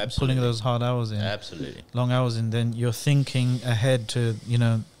 when you're pulling those hard hours in, long hours in. Then you're thinking ahead to, you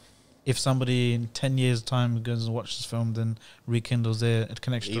know, if somebody in 10 years' time goes and watches this film, then rekindles their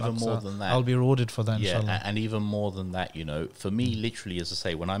connection. Even to more Aqsa, than that, I'll be rewarded for that. Yeah, inshallah. and even more than that, you know, for me, literally, as I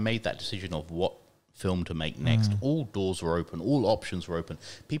say, when I made that decision of what film to make next, all doors were open, all options were open.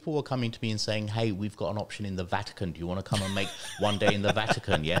 People were coming to me and saying, hey, we've got an option in the Vatican, do you want to come and make one day in the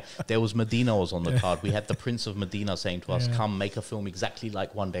Vatican? Yeah, there was Medina was on the card. We had the Prince of Medina saying to us, come make a film exactly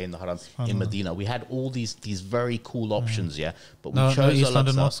like One Day in the Haram in Medina. We had all these very cool options, but we chose East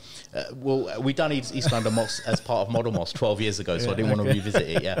London Mosque. Well, we done East London Mosque as part of Model Mosque 12 years ago, so I didn't want to revisit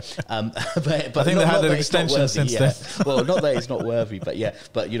it. But I think they had an extension since then. Well, not that it's not worthy, but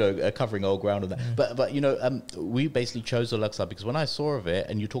you know, covering old ground on that. But you know, we basically chose Al-Aqsa because when I saw of it,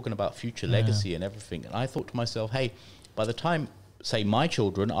 and you're talking about future legacy and everything, and I thought to myself, hey, by the time, say, my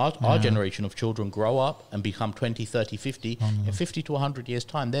children, our generation of children grow up and become 20, 30, 50, in 50 to 100 years'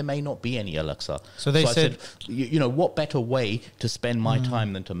 time, there may not be any Al-Aqsa. So I said, you know, what better way to spend my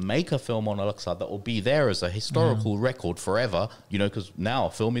time than to make a film on Al-Aqsa that will be there as a historical record forever, you know, because now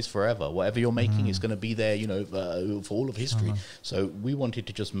film is forever. Whatever you're making is going to be there, you know, for all of history. So we wanted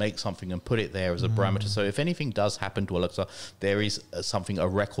to just make something and put it there as a parameter. So if anything does happen to Al-Aqsa, there is a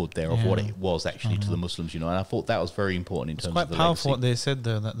record there of what it was actually to the Muslims, you know, and I thought that was very important in terms of the legacy. What they said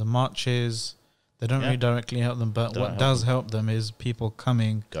though, that the marches, they don't really directly help them, but what does help them is people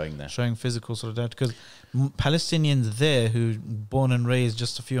going there, showing physical solidarity. Because Palestinians there who born and raised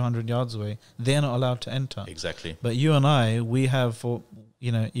just a few hundred yards away, they're not allowed to enter. Exactly. But you and I, we have, for,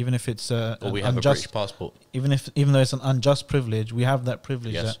 you know, even if it's we have a British passport, even though it's an unjust privilege, we have that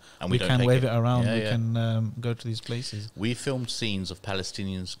privilege that and we can wave it around. We can go to these places. We filmed scenes of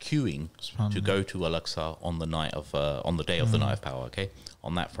Palestinians queuing to go to Al-Aqsa on the night of on the day of the Night of Power. Okay,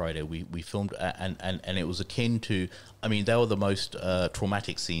 on that Friday, we filmed, and it was akin to, I mean, they were the most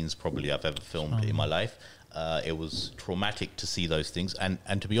traumatic scenes probably I've ever filmed in my life. It was traumatic to see those things,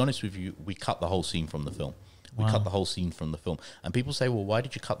 and to be honest with you, we cut the whole scene from the film. We cut the whole scene from the film. And people say, well, why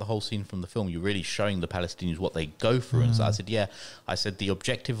did you cut the whole scene from the film? You're really showing the Palestinians what they go through. And so I said, the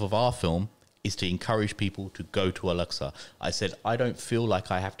objective of our film is to encourage people to go to Al-Aqsa. I said, I don't feel like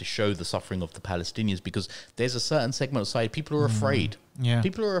I have to show the suffering of the Palestinians, because there's a certain segment of society, people are afraid.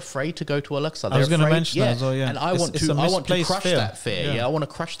 People are afraid to go to Al-Aqsa. I was going to mention that as well, and I want to crush that fear. I want to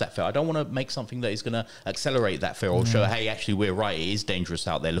crush that fear. I don't want to make something that is going to accelerate that fear or show, hey, actually, we're right. It is dangerous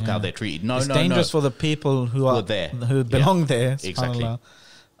out there. Look how they're treated. No, it's dangerous for the people who are there, who belong there. Exactly.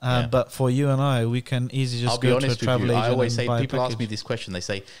 But for you and I, we can easily just go to a travel agent. I always say, people ask me this question. They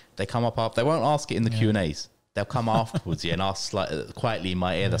say, they come up after, they won't ask it in the Q&As. They'll come afterwards and ask quietly in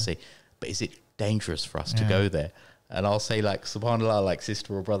my ear. They'll say, but is it dangerous for us to go there? And I'll say, like, subhanAllah, like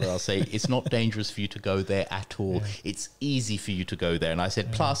sister or brother, I'll say, it's not dangerous for you to go there at all. It's easy for you to go there. And I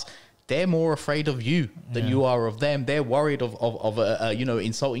said, plus, they're more afraid of you than you are of them. They're worried of you know,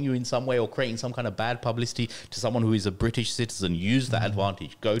 insulting you in some way or creating some kind of bad publicity to someone who is a British citizen. Use that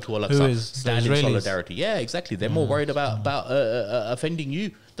advantage. Go to Al-Aqsa. Stand in solidarity. Yeah, exactly. They're more worried about offending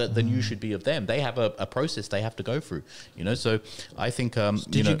you than you should be of them. They have a process they have to go through. You know, so I think.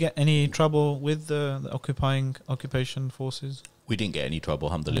 Did you get any trouble with the occupation forces? We didn't get any trouble,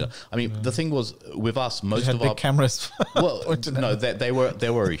 alhamdulillah. I mean, the thing was with us, most of our cameras. Well, no,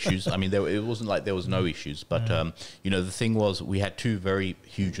 there were issues. I mean, it wasn't like there was no issues, but you know, the thing was we had two very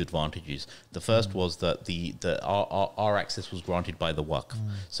huge advantages. The first was that our access was granted by the Waqf,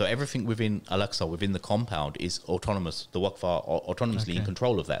 so everything within Al-Aqsa, within the compound, is autonomous. The Waqf are autonomously in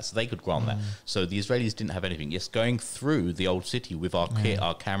control of that, so they could grant that. So the Israelis didn't have anything. Yes, going through the old city with our kit,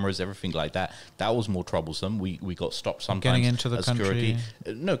 our cameras, everything like that, that was more troublesome. We got stopped sometimes. Getting into the security.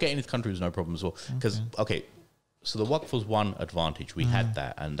 No, getting into the country was no problem as well. Because, so the Waqf was one advantage. We had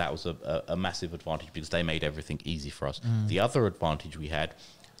that, and that was a massive advantage because they made everything easy for us. The other advantage we had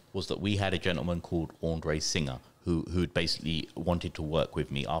was that we had a gentleman called Andre Singer, who'd basically wanted to work with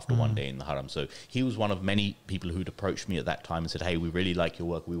me after one day in the Haram. So he was one of many people who'd approached me at that time and said, hey, we really like your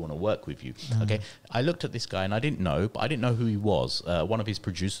work. We want to work with you. Okay. I looked at this guy and I didn't know who he was. One of his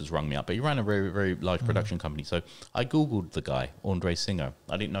producers rang me up, but he ran a very, very large production company. So I Googled the guy, Andre Singer.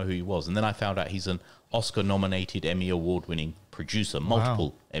 I didn't know who he was. And then I found out he's an Oscar-nominated, Emmy Award-winning producer,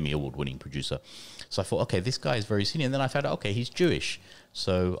 multiple Emmy Award-winning producer. So I thought, okay, this guy is very senior. And then I found out, okay, he's Jewish.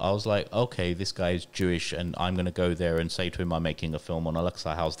 So I was like, okay, this guy is Jewish, and I'm going to go there and say to him, I'm making a film on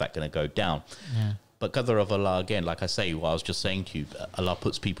Al-Aqsa. How's that going to go down? Yeah. But Qadr of Allah, again, like I say, what I was just saying to you, Allah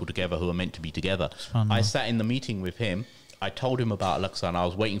puts people together who are meant to be together. I sat in the meeting with him. I told him about Al-Aqsa, and I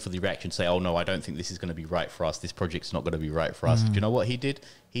was waiting for the reaction to say, oh, no, I don't think this is going to be right for us. This project's not going to be right for us. Do you know what he did?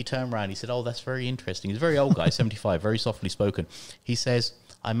 He turned around. He said, oh, that's very interesting. He's a very old guy, 75, very softly spoken. He says,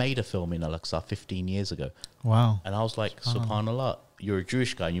 I made a film in Al-Aqsa 15 years ago. Wow. And I was like, subhanallah, you're a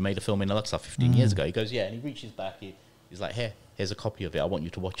Jewish guy and you made a film in Al-Aqsa 15 years ago. He goes, yeah. And he reaches back. He's like, here's a copy of it. I want you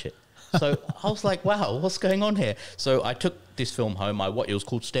to watch it. So I was like, wow, what's going on here? So I took this film home. It was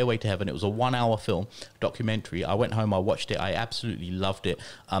called Stairway to Heaven. It was a 1 hour film, documentary. I went home, I watched it. I absolutely loved it.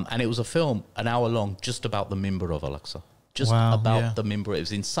 And it was a film, an hour long, just about the Mimbar of Al-Aqsa. Just about the Mimbar. It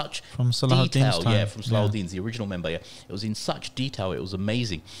was in such from detail. Yeah, from Salahuddin's, the original member. Yeah, it was in such detail. It was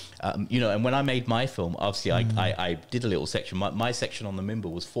amazing. You know, and when I made my film, obviously I did a little section. My section on the Mimbar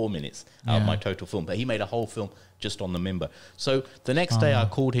was 4 minutes out of my total film. But he made a whole film just on the Mimbar. So the next day I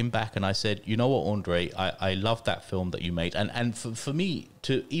called him back and I said, you know what, Andre, I love that film that you made. And for me,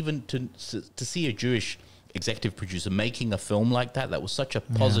 to see a Jewish executive producer making a film like that was such a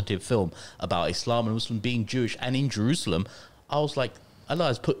positive film about Islam and Muslim being Jewish and in Jerusalem, I was like, Allah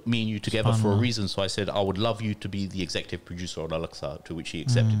has put me and you together for a reason. So I said, I would love you to be the executive producer on Al-Aqsa, to which he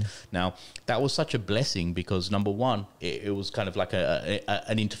accepted. Now, that was such a blessing because, number one, it was kind of like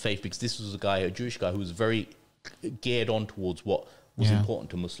an interfaith, because this was a Jewish guy who was very geared on towards what was important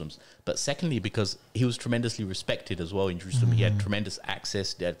to Muslims. But secondly, because he was tremendously respected as well in Jerusalem. He had tremendous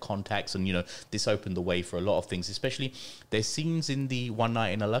access, he had contacts, and, you know, this opened the way for a lot of things. Especially, there's scenes in the One Night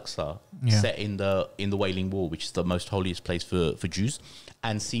in Al-Aqsa set in the Wailing Wall, which is the most holiest place for Jews,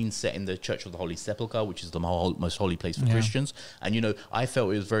 and scenes set in the Church of the Holy Sepulchre, which is the most holy place for Christians. And, you know, I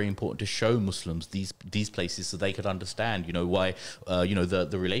felt it was very important to show Muslims these places so they could understand, you know, why, you know,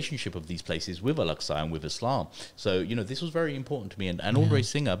 the relationship of these places with Al-Aqsa and with Islam. So, you know, this was very important to me. And Andre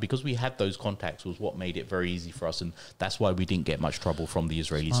Singer, because we had those contacts, was what made it very easy for us. And that's why we didn't get much trouble from the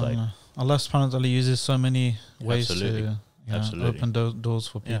Israeli side. Allah subhanahu wa ta'ala uses so many ways to open doors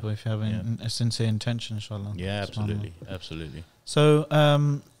for people if you have a sincere intention, inshallah. Yeah, absolutely. So,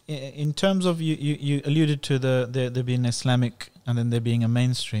 in terms of you alluded to there being Islamic and then there being a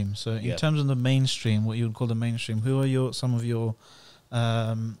mainstream. So, in terms of the mainstream, what you would call the mainstream, who are some of your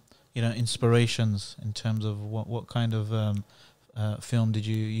you know, inspirations in terms of what kind of film did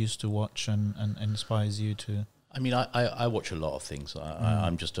you used to watch and inspires you to? I mean, I watch a lot of things.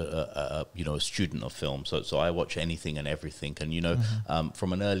 I'm just a you know, a student of film, so I watch anything and everything. And, you know,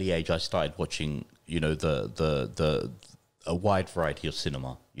 from an early age, I started watching, you know, a wide variety of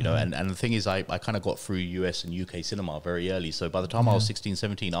cinema. You know, and the thing is, I kind of got through US and UK cinema very early. So by the time I was 16,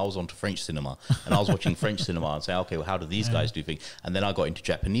 17, I was onto French cinema. And I was watching French cinema and saying, okay, well, how do these guys do things? And then I got into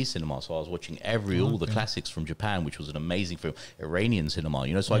Japanese cinema. So I was watching all the classics from Japan, which was an amazing film. Iranian cinema,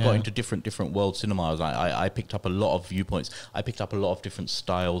 you know. So I got into different world cinema. I picked up a lot of viewpoints. I picked up a lot of different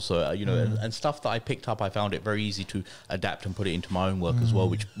styles. So, you know, and stuff that I picked up, I found it very easy to adapt and put it into my own work as well,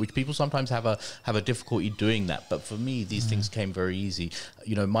 which people sometimes have a difficulty doing that. But for me, these things came very easy.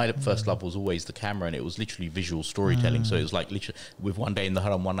 You know, my first love was always the camera, and it was literally visual storytelling. So it was like literally with One Day in the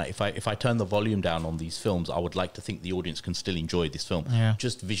Haram, One Night. If I turn the volume down on these films, I would like to think the audience can still enjoy this film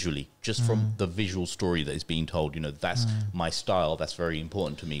just visually, just from the visual story that is being told. You know, that's my style. That's very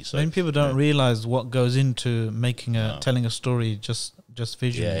important to me. So when people don't realize what goes into making telling a story just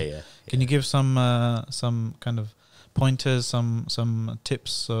visually. Can you give some kind of pointers, some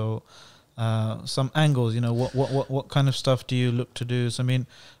tips? So. Some angles, you know, what kind of stuff do you look to do? So, I mean,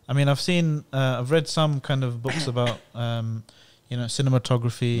 I've read some kind of books about, you know,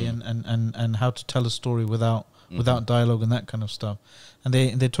 cinematography and how to tell a story without dialogue and that kind of stuff. And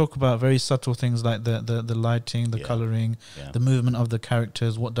they talk about very subtle things like the lighting, the coloring, the movement of the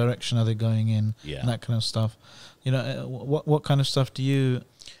characters, what direction are they going in, and that kind of stuff. You know, what kind of stuff do you?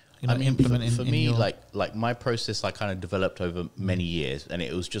 You know, I mean, for me, like my process, I kind of developed over many years, and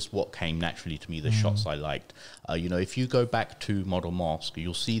it was just what came naturally to me, the shots I liked. You know, if you go back to Model Mosque,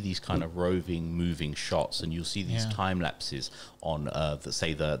 you'll see these kind of roving, moving shots, and you'll see these time lapses on,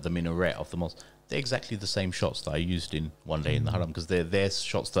 say, the minaret of the mosque. they're exactly the same shots that I used in One Day in the Haram, because they're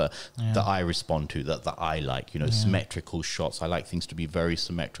shots that I respond to, that I like, you know, symmetrical shots. I like things to be very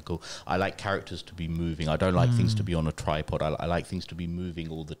symmetrical. I like characters to be moving. I don't like things to be on a tripod. I like things to be moving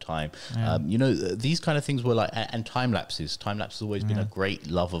all the time. You know, these kind of things were like, and time lapses. Time lapse has always been a great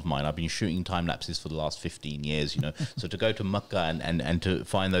love of mine. I've been shooting time lapses for the last 15 years, you know. So to go to Mecca and to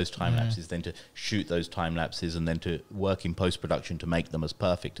find those time lapses, then to shoot those time lapses, and then to work in post-production to make them as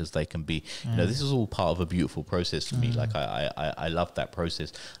perfect as they can be. You know, this is all part of a beautiful process for me. Like I love that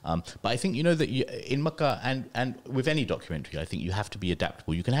process. But I think, you know, that in Mecca and with any documentary, I think you have to be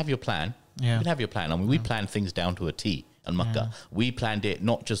adaptable. You can have your plan. You can have your plan. I mean, we planned things down to a T. And Mecca, we planned it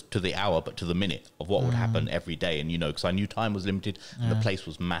not just to the hour, but to the minute of what would happen every day. And, you know, because I knew time was limited and the place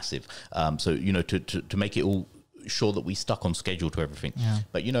was massive. So, you know, to make it all sure that we stuck on schedule to everything.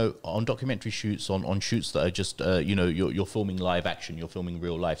 But, you know, on documentary shoots, on shoots that are just, you know, you're filming live action, you're filming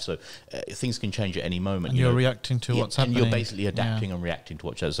real life. So things can change at any moment. And you're reacting to what's happening. And you're basically adapting and reacting to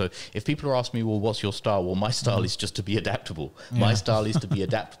what's happening. So if people are asking me, well, what's your style? Well, my style is just to be adaptable. My style is to be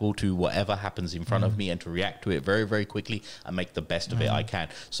adaptable to whatever happens in front of me and to react to it very, very quickly and make the best of it I can.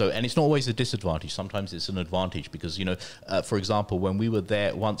 So, and it's not always a disadvantage. Sometimes it's an advantage because, you know, for example, when we were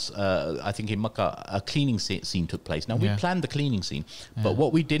there once, I think in Mecca, a cleaning scene took place. Now, we planned the cleaning scene, but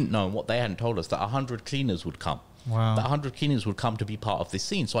what we didn't know and what they hadn't told us, that 100 cleaners would come. That 100 cleaners would come to be part of this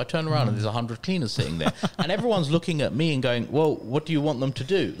scene. So I turn around and there's 100 cleaners sitting there. And everyone's looking at me and going, well, what do you want them to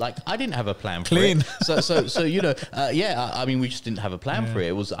do? Like, I didn't have a plan for it. So you know, I mean, we just didn't have a plan for it.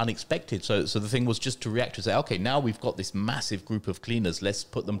 It was unexpected. So the thing was just to react to say, okay, now we've got this massive group of cleaners. Let's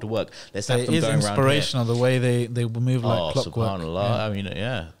put them to work. Let's have them going around. It is inspirational, the way they move like clockwork. SubhanAllah. I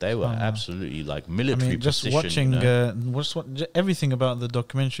mean, they were absolutely like military just precision. Just watching everything about the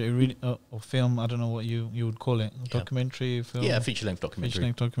documentary, really, or film, I don't know what you would call it. Documentary film, feature-length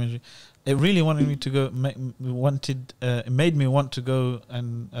documentary. It really wanted me to go. It made me want to go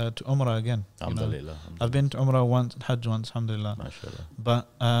and to Umrah again. Alhamdulillah. I've been to Umrah once, Hajj once, alhamdulillah. MashaAllah. But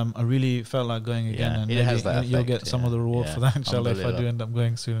I really felt like going again, and it has that you'll effect, get some of the reward for that, inshallah. If I do end up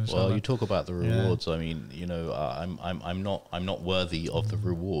going soon, inshallah. Well, you talk about the rewards. I mean, you know, I'm not worthy of the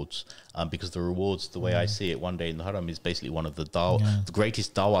rewards. Because the rewards, the way I see it, One Day in the Haram is basically one of the the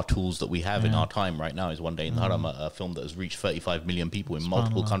greatest dawah tools that we have in our time right now. Is One Day in the Haram, a film that has reached 35 million people in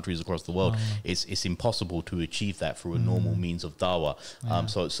multiple countries across the world. It's impossible to achieve that through a normal means of dawah.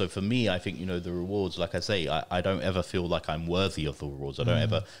 So for me, I think, you know, the rewards, like I say, I don't ever feel like I'm worthy of the rewards. I don't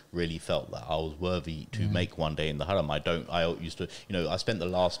ever really felt that I was worthy to make One Day in the Haram. I used to, you know, I spent the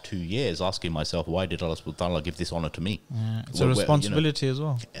last 2 years asking myself, why did Allah subhanahu wa ta'ala give this honor to me? It's a responsibility, you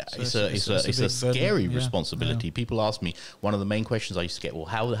know, as well. It's a scary responsibility. People ask me, one of the main questions I used to get, well,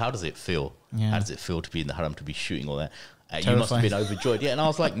 how does it feel? How does it feel to be in the Haram, to be shooting all that? You must have been overjoyed. And I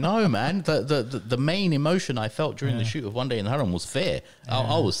was like, no, man. The main emotion I felt during the shoot of One Day in the Haram was fear.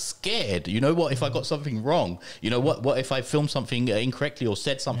 I was scared. You know what? If I got something wrong, you know what if I filmed something incorrectly or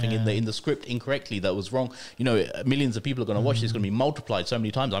said something in the script incorrectly that was wrong? You know, millions of people are going to watch this. It's going to be multiplied so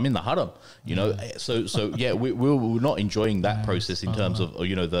many times. I'm in the Haram. You know, so we're not enjoying that process in terms of,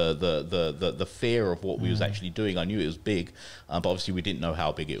 you know, the fear of what we was actually doing. I knew it was big, but obviously we didn't know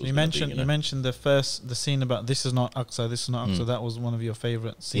how big it was. You mentioned the scene about this is not Aqsa. This is not Aqsa. That was one of your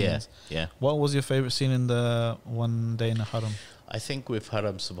favorite scenes. Yeah. What was your favorite scene in the One Day in the Haram? I think with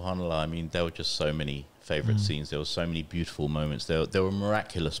Haram, subhanAllah, I mean, there were just so many favorite scenes. There were so many beautiful moments. There were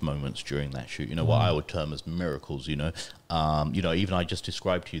miraculous moments during that shoot. You know, what I would term as miracles. You know, even I just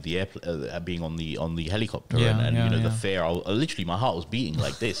described to you the being on the helicopter and the fear. Literally, my heart was beating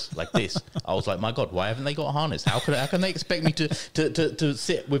like this. I was like, my God, why haven't they got a harness? How can they expect me to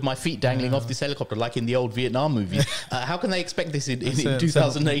sit with my feet dangling off this helicopter like in the old Vietnam movies? How can they expect this in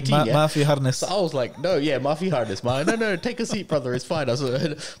 2018? Mafi harness. So I was like, no, Mafi harness. No, take a seat, brother. It's fine.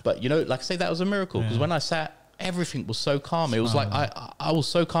 But you know, like I say, that was a miracle because when I sat, everything was so calm. It was like I was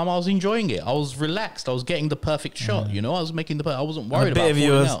so calm. I was enjoying it. I was relaxed. I was getting the perfect shot. You know, I was making I wasn't worried about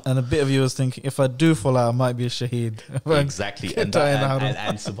falling out. And a bit of you was thinking, if I do fall out, I might be a shaheed. Exactly. and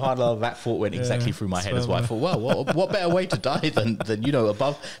subhanAllah, that thought went exactly through my head as well. I thought, well, what better way to die than you know,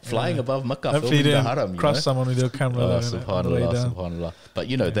 flying above Makkah, filming the Haram. Crush someone with your camera. Subhanallah. But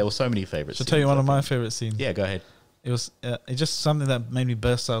you know, there were so many favorites. I'll tell you one of my favorite scenes. Yeah, go ahead. It was it's just something that made me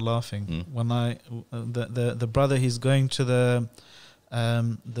burst out laughing when the brother, he's going to the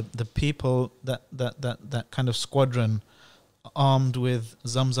people that kind of squadron armed with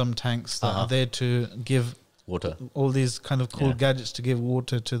Zamzam tanks that are there to give water, all these kind of cool gadgets to give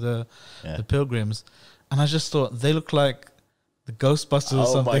water to the pilgrims, and I just thought they look like the Ghostbusters or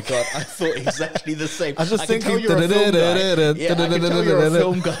Oh something. my god! I thought exactly the same. I was just can tell thinking, you're a film guy. Yeah, I can tell you're a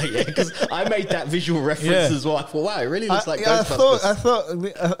film guy. Yeah, because I made that visual reference Yeah. as well. I thought, wow, it really looks like I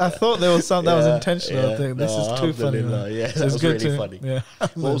Ghostbusters. I thought there was something that was Yeah, intentional. yeah. I think this is too funny. Alhamdulillah, Man. yeah, So that it's was good really to- funny. Yeah.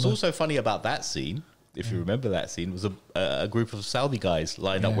 What was also funny about that scene, if you remember that scene, was a group of Saudi guys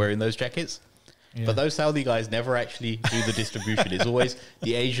lined up Yeah. wearing those jackets. Yeah. But those Saudi guys never actually do the distribution. It's always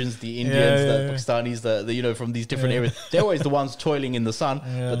the Asians, the Indians, Yeah, the yeah. Pakistanis, the you know, from these different Yeah. areas. They're always the ones toiling in the sun.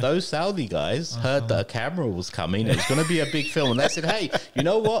 Yeah. But those Saudi guys heard that a camera was coming. It's going to be a big film, and they said, "Hey, you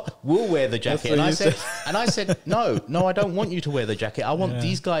know what? We'll wear the jacket." what And I you said, "No, I don't want you to wear the jacket. I want Yeah.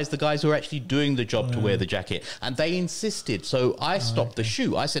 these guys, the guys who are actually doing the job, to wear the jacket." And they insisted. So I stopped the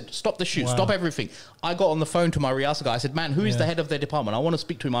shoot. I said, "Stop the shoot. Wow. Stop everything." I got on the phone to my Riyasa guy. I said, "Man, who is Yeah. the head of their department? I want to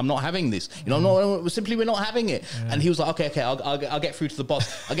speak to him. I'm not having this. You know, no, simply we're not having it." And he was like, "Okay, I'll get through to the boss."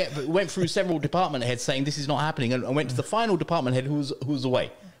 Went through several department heads saying this is not happening, and went to the final department head who was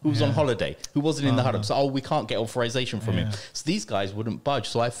away, who was on holiday, who wasn't in the Haram. So, we can't get authorization from him. So these guys wouldn't budge.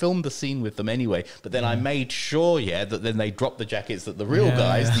 So I filmed the scene with them anyway. But then I made sure, that then they dropped the jackets, that the real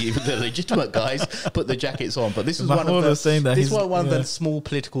guys, the legitimate guys, put the jackets on. But this was one Mahmoud of the was saying that this he's- was one of yeah. the small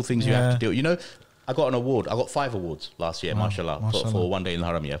political things you have to do. You know, I got an award. I got 5 awards last year, mashallah, for One Day in the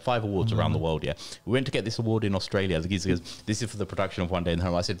Haram. Yeah, 5 awards around the world. Yeah, we went to get this award in Australia. The geezer goes, "This is for the production of One Day in the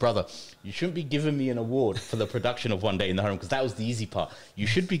Haram." I said, "Brother, you shouldn't be giving me an award for the production of One Day in the Haram, because that was the easy part. You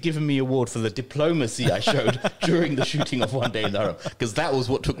should be giving me an award for the diplomacy I showed during the shooting of One Day in the Haram, because that was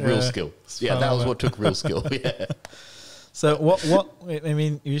what took real skill. Yeah, that was what took real skill." Yeah. So what I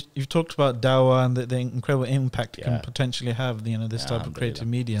mean, you've talked about dawah and the incredible impact it can potentially have, this type of creative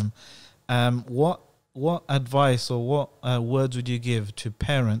medium. What advice or what words would you give to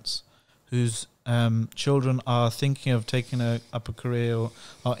parents whose children are thinking of taking up a career or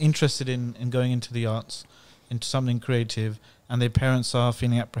are interested in going into the arts, into something creative, and their parents are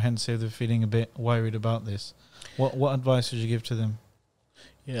feeling apprehensive, they're feeling a bit worried about this? What advice would you give to them?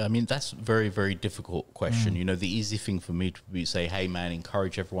 Yeah, I mean, that's a very, very difficult question. You know, the easy thing for me to be say, hey, man,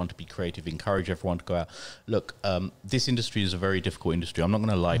 encourage everyone to be creative, encourage everyone to go out. Look, this industry is a very difficult industry. I'm not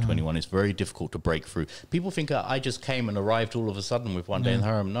going to lie to anyone. It's very difficult to break through. People think I just came and arrived all of a sudden with One Day in the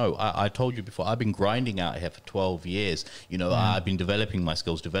Haram. No, I told you before, I've been grinding out here for 12 years. You know, I've been developing my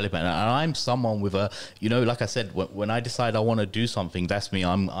skills, and I'm someone with a, like I said, when I decide I want to do something, that's me.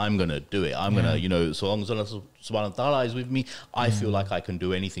 I'm going to do it. I'm going to, so long as Allah subhanahu wa ta'ala is with me, I feel like I can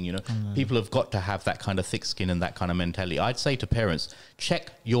do anything. People have got to have that kind of thick skin and that kind of mentality. I'd say to parents,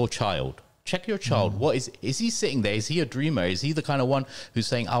 check your child. Check your child. What is he sitting there? Is he a dreamer? Is he the kind of one who's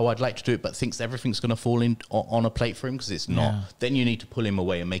saying, "Oh, I'd like to do it," but thinks everything's going to fall in on a plate for him? Because it's not. Then you need to pull him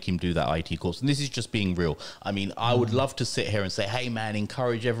away and make him do that IT course. And this is just being real. I mean, I would love to sit here and say, "Hey, man,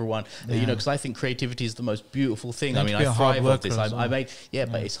 encourage everyone." Because I think creativity is the most beautiful thing. I mean, I thrive off this.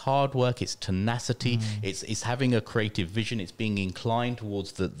 But it's hard work. It's tenacity. It's having a creative vision. It's being inclined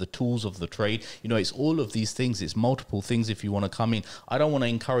towards the tools of the trade. It's all of these things. It's multiple things. If you want to come in, I don't want to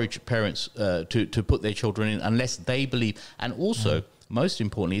encourage parents to put their children in unless they believe. And also, most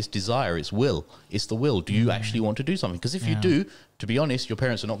importantly, it's desire, it's will. It's the will. Do you actually want to do something? Because if you do, to be honest, your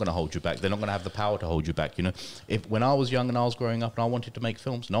parents are not going to hold you back. They're not going to have the power to hold you back. If when I was young and I was growing up and I wanted to make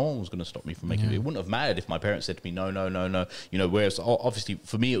films, no one was going to stop me from making it. It wouldn't have mattered if my parents said to me, no. Whereas obviously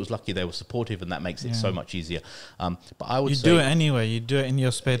for me, it was lucky they were supportive, and that makes it so much easier. But I would say, do it anyway. You do it in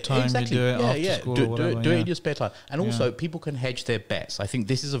your spare time. Exactly. You do it after school or whatever. Do it in your spare time. And also, people can hedge their bets. I think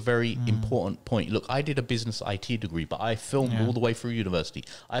this is a very important point. Look, I did a business IT degree, but I filmed all the way through university.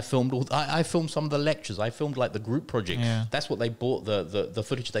 I filmed some of the lectures. I filmed like the group project. That's what they bought. The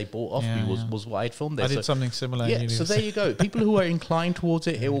footage they bought off me was what I'd filmed there. I did something similar. Yeah, so there you go. People who are inclined towards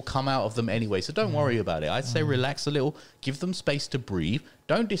it, it will come out of them anyway. So don't worry about it. I'd say relax a little, give them space to breathe.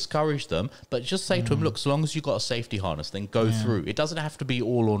 Don't discourage them, but just say to them, look, as long as you've got a safety harness, then go through. It doesn't have to be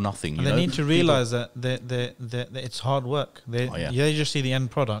all or nothing. And they need to realize that it's hard work. They just see the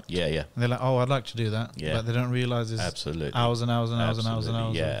end product. Yeah. And they're like, oh, I'd like to do that. Yeah. But they don't realize it's absolutely hours and hours and hours absolutely. and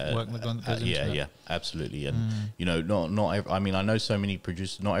hours and hours of work that goes into that. Yeah, absolutely. And I mean, I know so many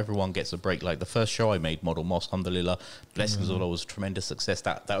producers. Not everyone gets a break. Like the first show I made, Model Mosque, alhamdulillah, blessings of Allah, was tremendous success.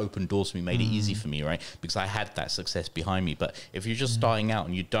 That opened doors for me, made it easy for me, right? Because I had that success behind me. But if you're just starting out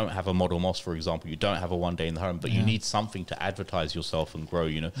and you don't have a Model Mosque, for example, you don't have a One Day in the Haram, but you need something to advertise yourself and grow,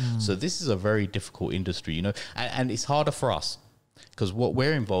 So this is a very difficult industry, and it's harder for us. Because what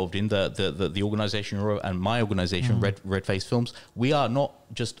we're involved in, the organization and my organization, Red Face Films, we are not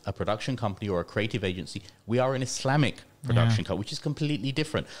just a production company or a creative agency. We are an Islamic production cut, which is completely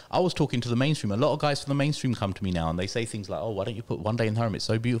different. I was talking to the mainstream. A lot of guys from the mainstream come to me now and they say things like, oh, why don't you put One Day in the Haram? It's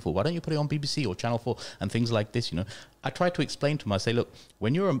so beautiful. Why don't you put it on BBC or Channel 4 and things like this, you know? I try to explain to them. I say, look,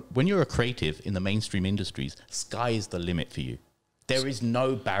 when you're a creative in the mainstream industries, sky is the limit for you. There is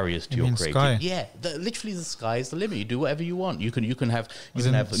no barriers to your creativity. Yeah, literally the sky is the limit. You do whatever you want. You can have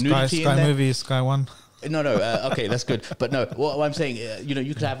nudity Sky in there. Movie, Sky One. No, okay, that's good. But no, what I'm saying, you know,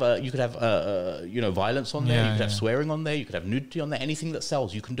 you could have violence on there. You could have swearing on there. You could have nudity on there. Anything that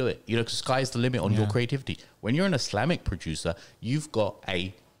sells, you can do it. You know, because sky's the limit on your creativity. When you're an Islamic producer, you've got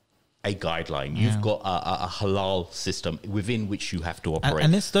a guideline. You've got a halal system within which you have to operate.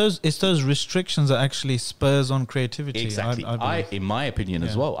 And it's those restrictions that actually spurs on creativity. Exactly. In my opinion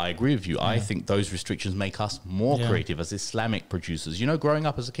as well, I agree with you. I think those restrictions make us more creative as Islamic producers. You know, growing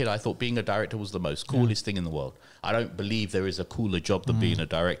up as a kid, I thought being a director was the most coolest thing in the world. I don't believe there is a cooler job than being a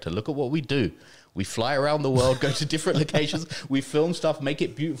director. Look at what we do. We fly around the world, go to different locations. We film stuff, make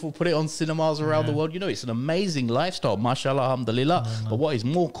it beautiful, put it on cinemas around the world. You know, it's an amazing lifestyle, mashallah, alhamdulillah. But what is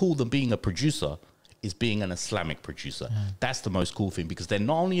more cool than being a producer is being an Islamic producer. That's the most cool thing, because then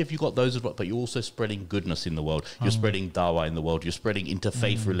not only have you got those, but you're also spreading goodness in the world. You're spreading dawah in the world. You're spreading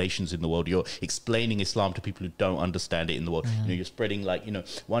interfaith relations in the world. You're explaining Islam to people who don't understand it in the world. You know, you're spreading, like, you know,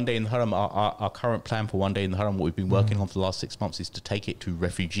 One Day in the Haram, our current plan for One Day in the Haram, what we've been working on for the last 6 months, is to take it to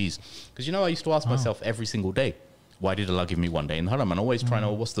refugees. Because, you know, I used to ask myself every single day, why did Allah give me one day in the Haram? And always trying to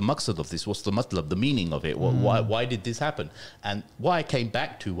know, what's the maqsad of this? What's the matlab, the meaning of it? Why did this happen? And what I came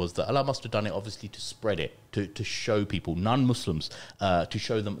back to was that Allah must have done it obviously to spread it, to show people, non-Muslims, to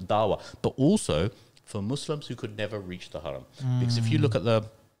show them dawah, but also for Muslims who could never reach the Haram. Because if you look at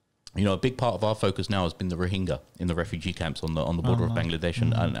you know, a big part of our focus now has been the Rohingya in the refugee camps on the border of Bangladesh.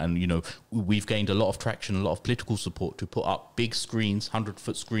 And, you know, we've gained a lot of traction, a lot of political support to put up big screens,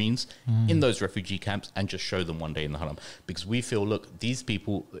 100-foot screens in those refugee camps and just show them One Day in the Haram. Because we feel, look, these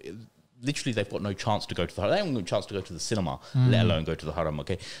people, literally, they've got no chance to go to the Haram. They haven't got a chance to go to the cinema, let alone go to the Haram,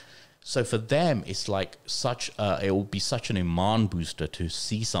 okay? So for them, it's like it will be such an iman booster to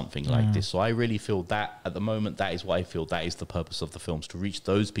see something like this. So I really feel that at the moment, that is what I feel that is the purpose of the films, to reach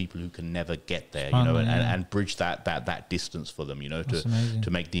those people who can never get there, you know, and bridge that distance for them, you know,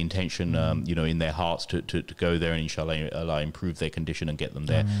 to make the intention, you know, in their hearts to go there and inshallah Allah improve their condition and get them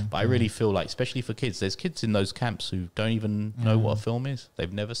there. But I really feel like, especially for kids, there's kids in those camps who don't even know what a film is.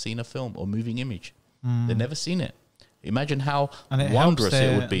 They've never seen a film or moving image. They've never seen it. Imagine how wondrous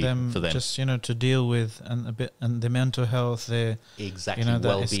it would be for them. Just, you know, to deal with and the mental health, their exactly, you know,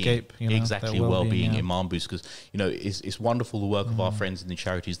 well-being, escape, you know, exactly, well-being, iman boost. Because, you know, it's wonderful the work of our friends in the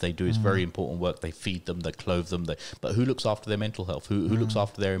charities they do. It's very important work. They feed them, they clothe them. But who looks after their mental health? Who looks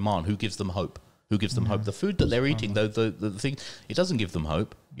after their iman? Who gives them hope? Who gives them hope? The food that they're eating, though, the thing, it doesn't give them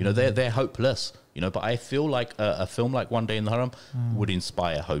hope. You know, they're hopeless. You know, but I feel like a film like One Day in the Haram would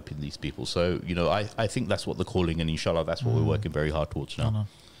inspire hope in these people. So, you know, I think that's what the calling, and inshallah, that's what we're working very hard towards now.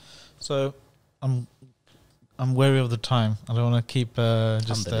 So, I'm wary of the time. I don't want to keep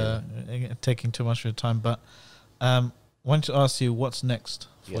taking too much of your time, but I want to ask you, what's next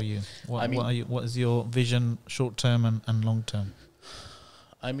for you? What is your vision, short term and long term?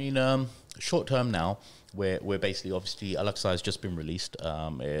 I mean, short term now, we're basically, obviously, Al-Aqsa has just been released.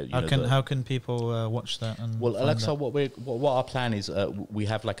 How can people watch that? Well, Al-Aqsa, what our plan is, we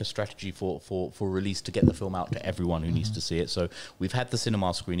have like a strategy for release to get the film out to everyone who needs to see it. So we've had the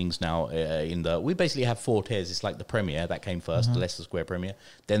cinema screenings now. We basically have 4 tiers. It's like the premiere that came first, the Leicester Square premiere,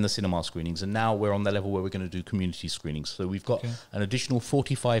 then the cinema screenings, and now we're on the level where we're going to do community screenings. So we've got an additional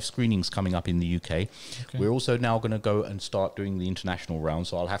 45 screenings coming up in the UK. Okay. We're also now going to go and start doing the international round.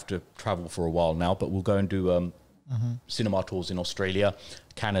 So I'll have to travel for a while now, but we'll go and do cinema tours in Australia,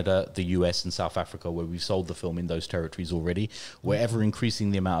 Canada, the US and South Africa, where we've sold the film in those territories already. We're ever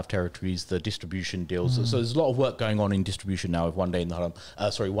increasing the amount of territories, the distribution deals. So there's a lot of work going on in distribution now with One Day in the Haram,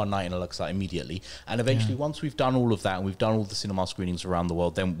 One Night in Al-Aqsa immediately. And eventually, once we've done all of that and we've done all the cinema screenings around the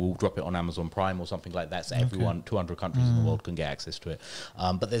world, then we'll drop it on Amazon Prime or something like that, so everyone, 200 countries in the world can get access to it.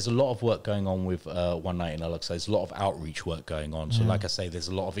 But there's a lot of work going on with One Night in Al-Aqsa. There's a lot of outreach work going on. So like I say, there's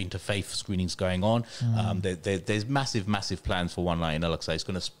a lot of interfaith screenings going on. There's massive plans for One Night in Al-Aqsa. It's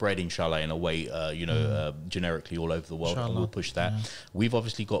going to spread, inshallah, in a way, generically all over the world, and we'll push that. We've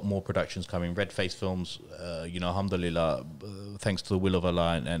obviously got more productions coming. Red Face Films, alhamdulillah, thanks to the will of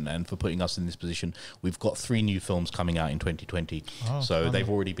Allah and for putting us in this position, we've got 3 new films coming out in 2020. They've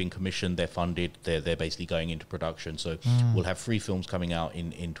already been commissioned, they're funded, they're basically going into production. So we'll have 3 films coming out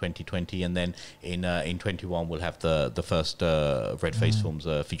in 2020, and then in 21 we'll have the first Red Face Films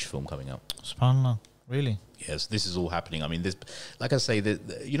feature film coming out. SubhanAllah. Really? Yes, this is all happening. I mean, this, like I say,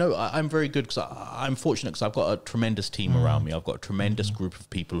 I'm very good because I'm fortunate because I've got a tremendous team around me. I've got a tremendous group of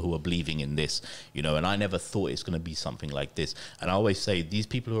people who are believing in this, and I never thought it's going to be something like this. And I always say, these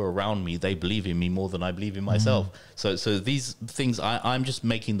people who are around me, they believe in me more than I believe in myself. So these things, I'm just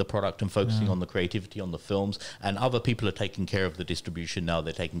making the product and focusing on the creativity, on the films, and other people are taking care of the distribution now.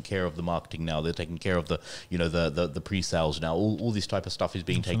 They're taking care of the marketing now. They're taking care of the, the pre-sales now. All this type of stuff is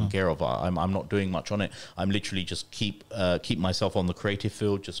being taken care of. I'm not doing much on it. I'm literally just keep myself on the creative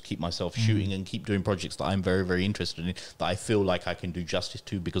field, just keep myself shooting and keep doing projects that I'm very, very interested in, that I feel like I can do justice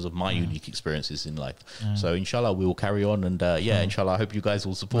to because of my unique experiences in life. So inshallah, we will carry on, and inshallah, I hope you guys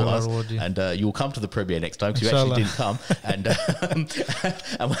will support us, and you will come to the premiere next time, because you actually didn't come. And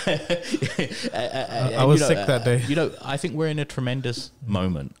I was sick that day. I think we're in a tremendous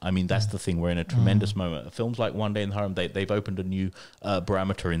moment. I mean, that's the thing. We're in a tremendous moment. Films like One Day in the Haram, they've opened a new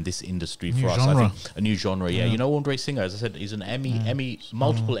barometer in this industry for us. Genre. I think a new genre. Yeah. Andre Singer, as I said, is an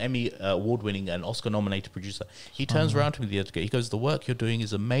multiple Emmy award-winning and Oscar-nominated producer. He turns around to me the other day. He goes, "The work you're doing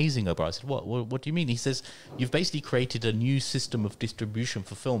is amazing, Obar." I said, "What do you mean?" He says, "You've basically created a new system of distribution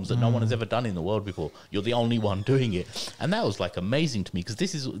for films that no one has ever done in the world before. You're the only one doing it." And that was like amazing to me, because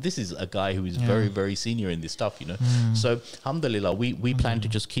this is a guy who is very, very senior in this stuff, So alhamdulillah, we plan to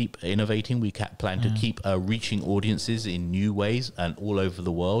just keep innovating. We plan to keep reaching audiences in new ways and all over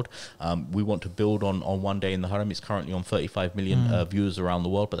the world. We want to build on One Day in the Haram. It's currently on 35 million viewers around the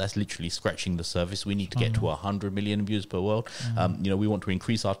world, but that's literally scratching the surface. We need to get to 100 million views per world. We want to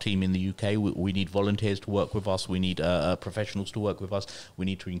increase our team in the UK. We need volunteers to work with us. We need professionals to work with us. We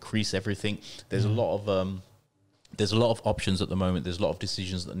need to increase everything. There's a lot of options at the moment. There's a lot of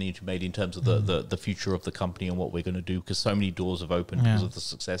decisions that need to be made in terms of the future of the company and what we're going to do, because so many doors have opened because of the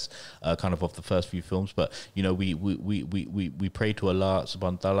success of the first few films. But we pray to Allah subhanahu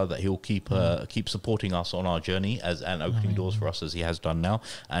wa ta'ala that He'll keep supporting us on our journey and opening doors for us as He has done now.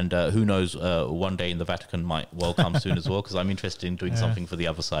 And who knows, one day in the Vatican might well come soon as well, because I'm interested in doing something for the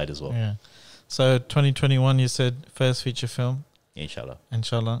other side as well. Yeah. So 2021, you said first feature film. Inshallah.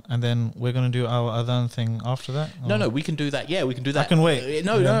 And then we're going to do our adhan thing after that? No, we can do that. Yeah, we can do that. I can wait.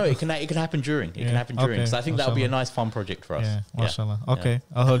 No, it can happen during. It can happen during. So I think that'll be a nice, fun project for us. Yeah, mashallah. Okay,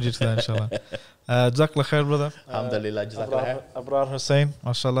 I'll hold you to that, inshallah. Jazakallah khair, brother. Alhamdulillah, Jazakallah khair. Abrar Hussain,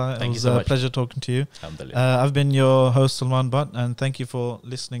 mashallah. Thank it was you so a much. pleasure talking to you. Alhamdulillah. I've been your host, Salman Butt, and thank you for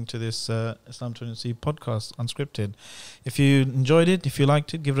listening to this Islam 20 podcast, Unscripted. If you enjoyed it, if you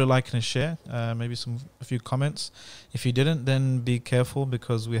liked it, give it a like and a share. Maybe a few comments. If you didn't, then be careful,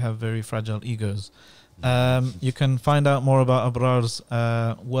 because we have very fragile egos. You can find out more about Abrar's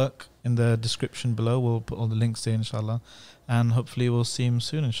work in the description below. We'll put all the links there, inshallah. And hopefully we'll see him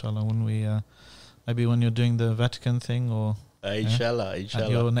soon, inshallah, when we maybe when you're doing the Vatican thing, or Inshallah. at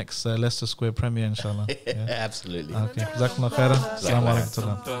your next Leicester Square premiere, inshallah. Yeah. Absolutely. Okay. Jazakallah khairan. Assalamu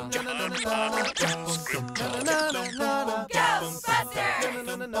alaikum.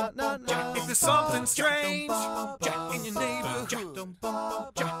 If there's something strange in your neighborhood,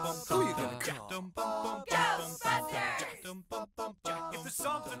 who you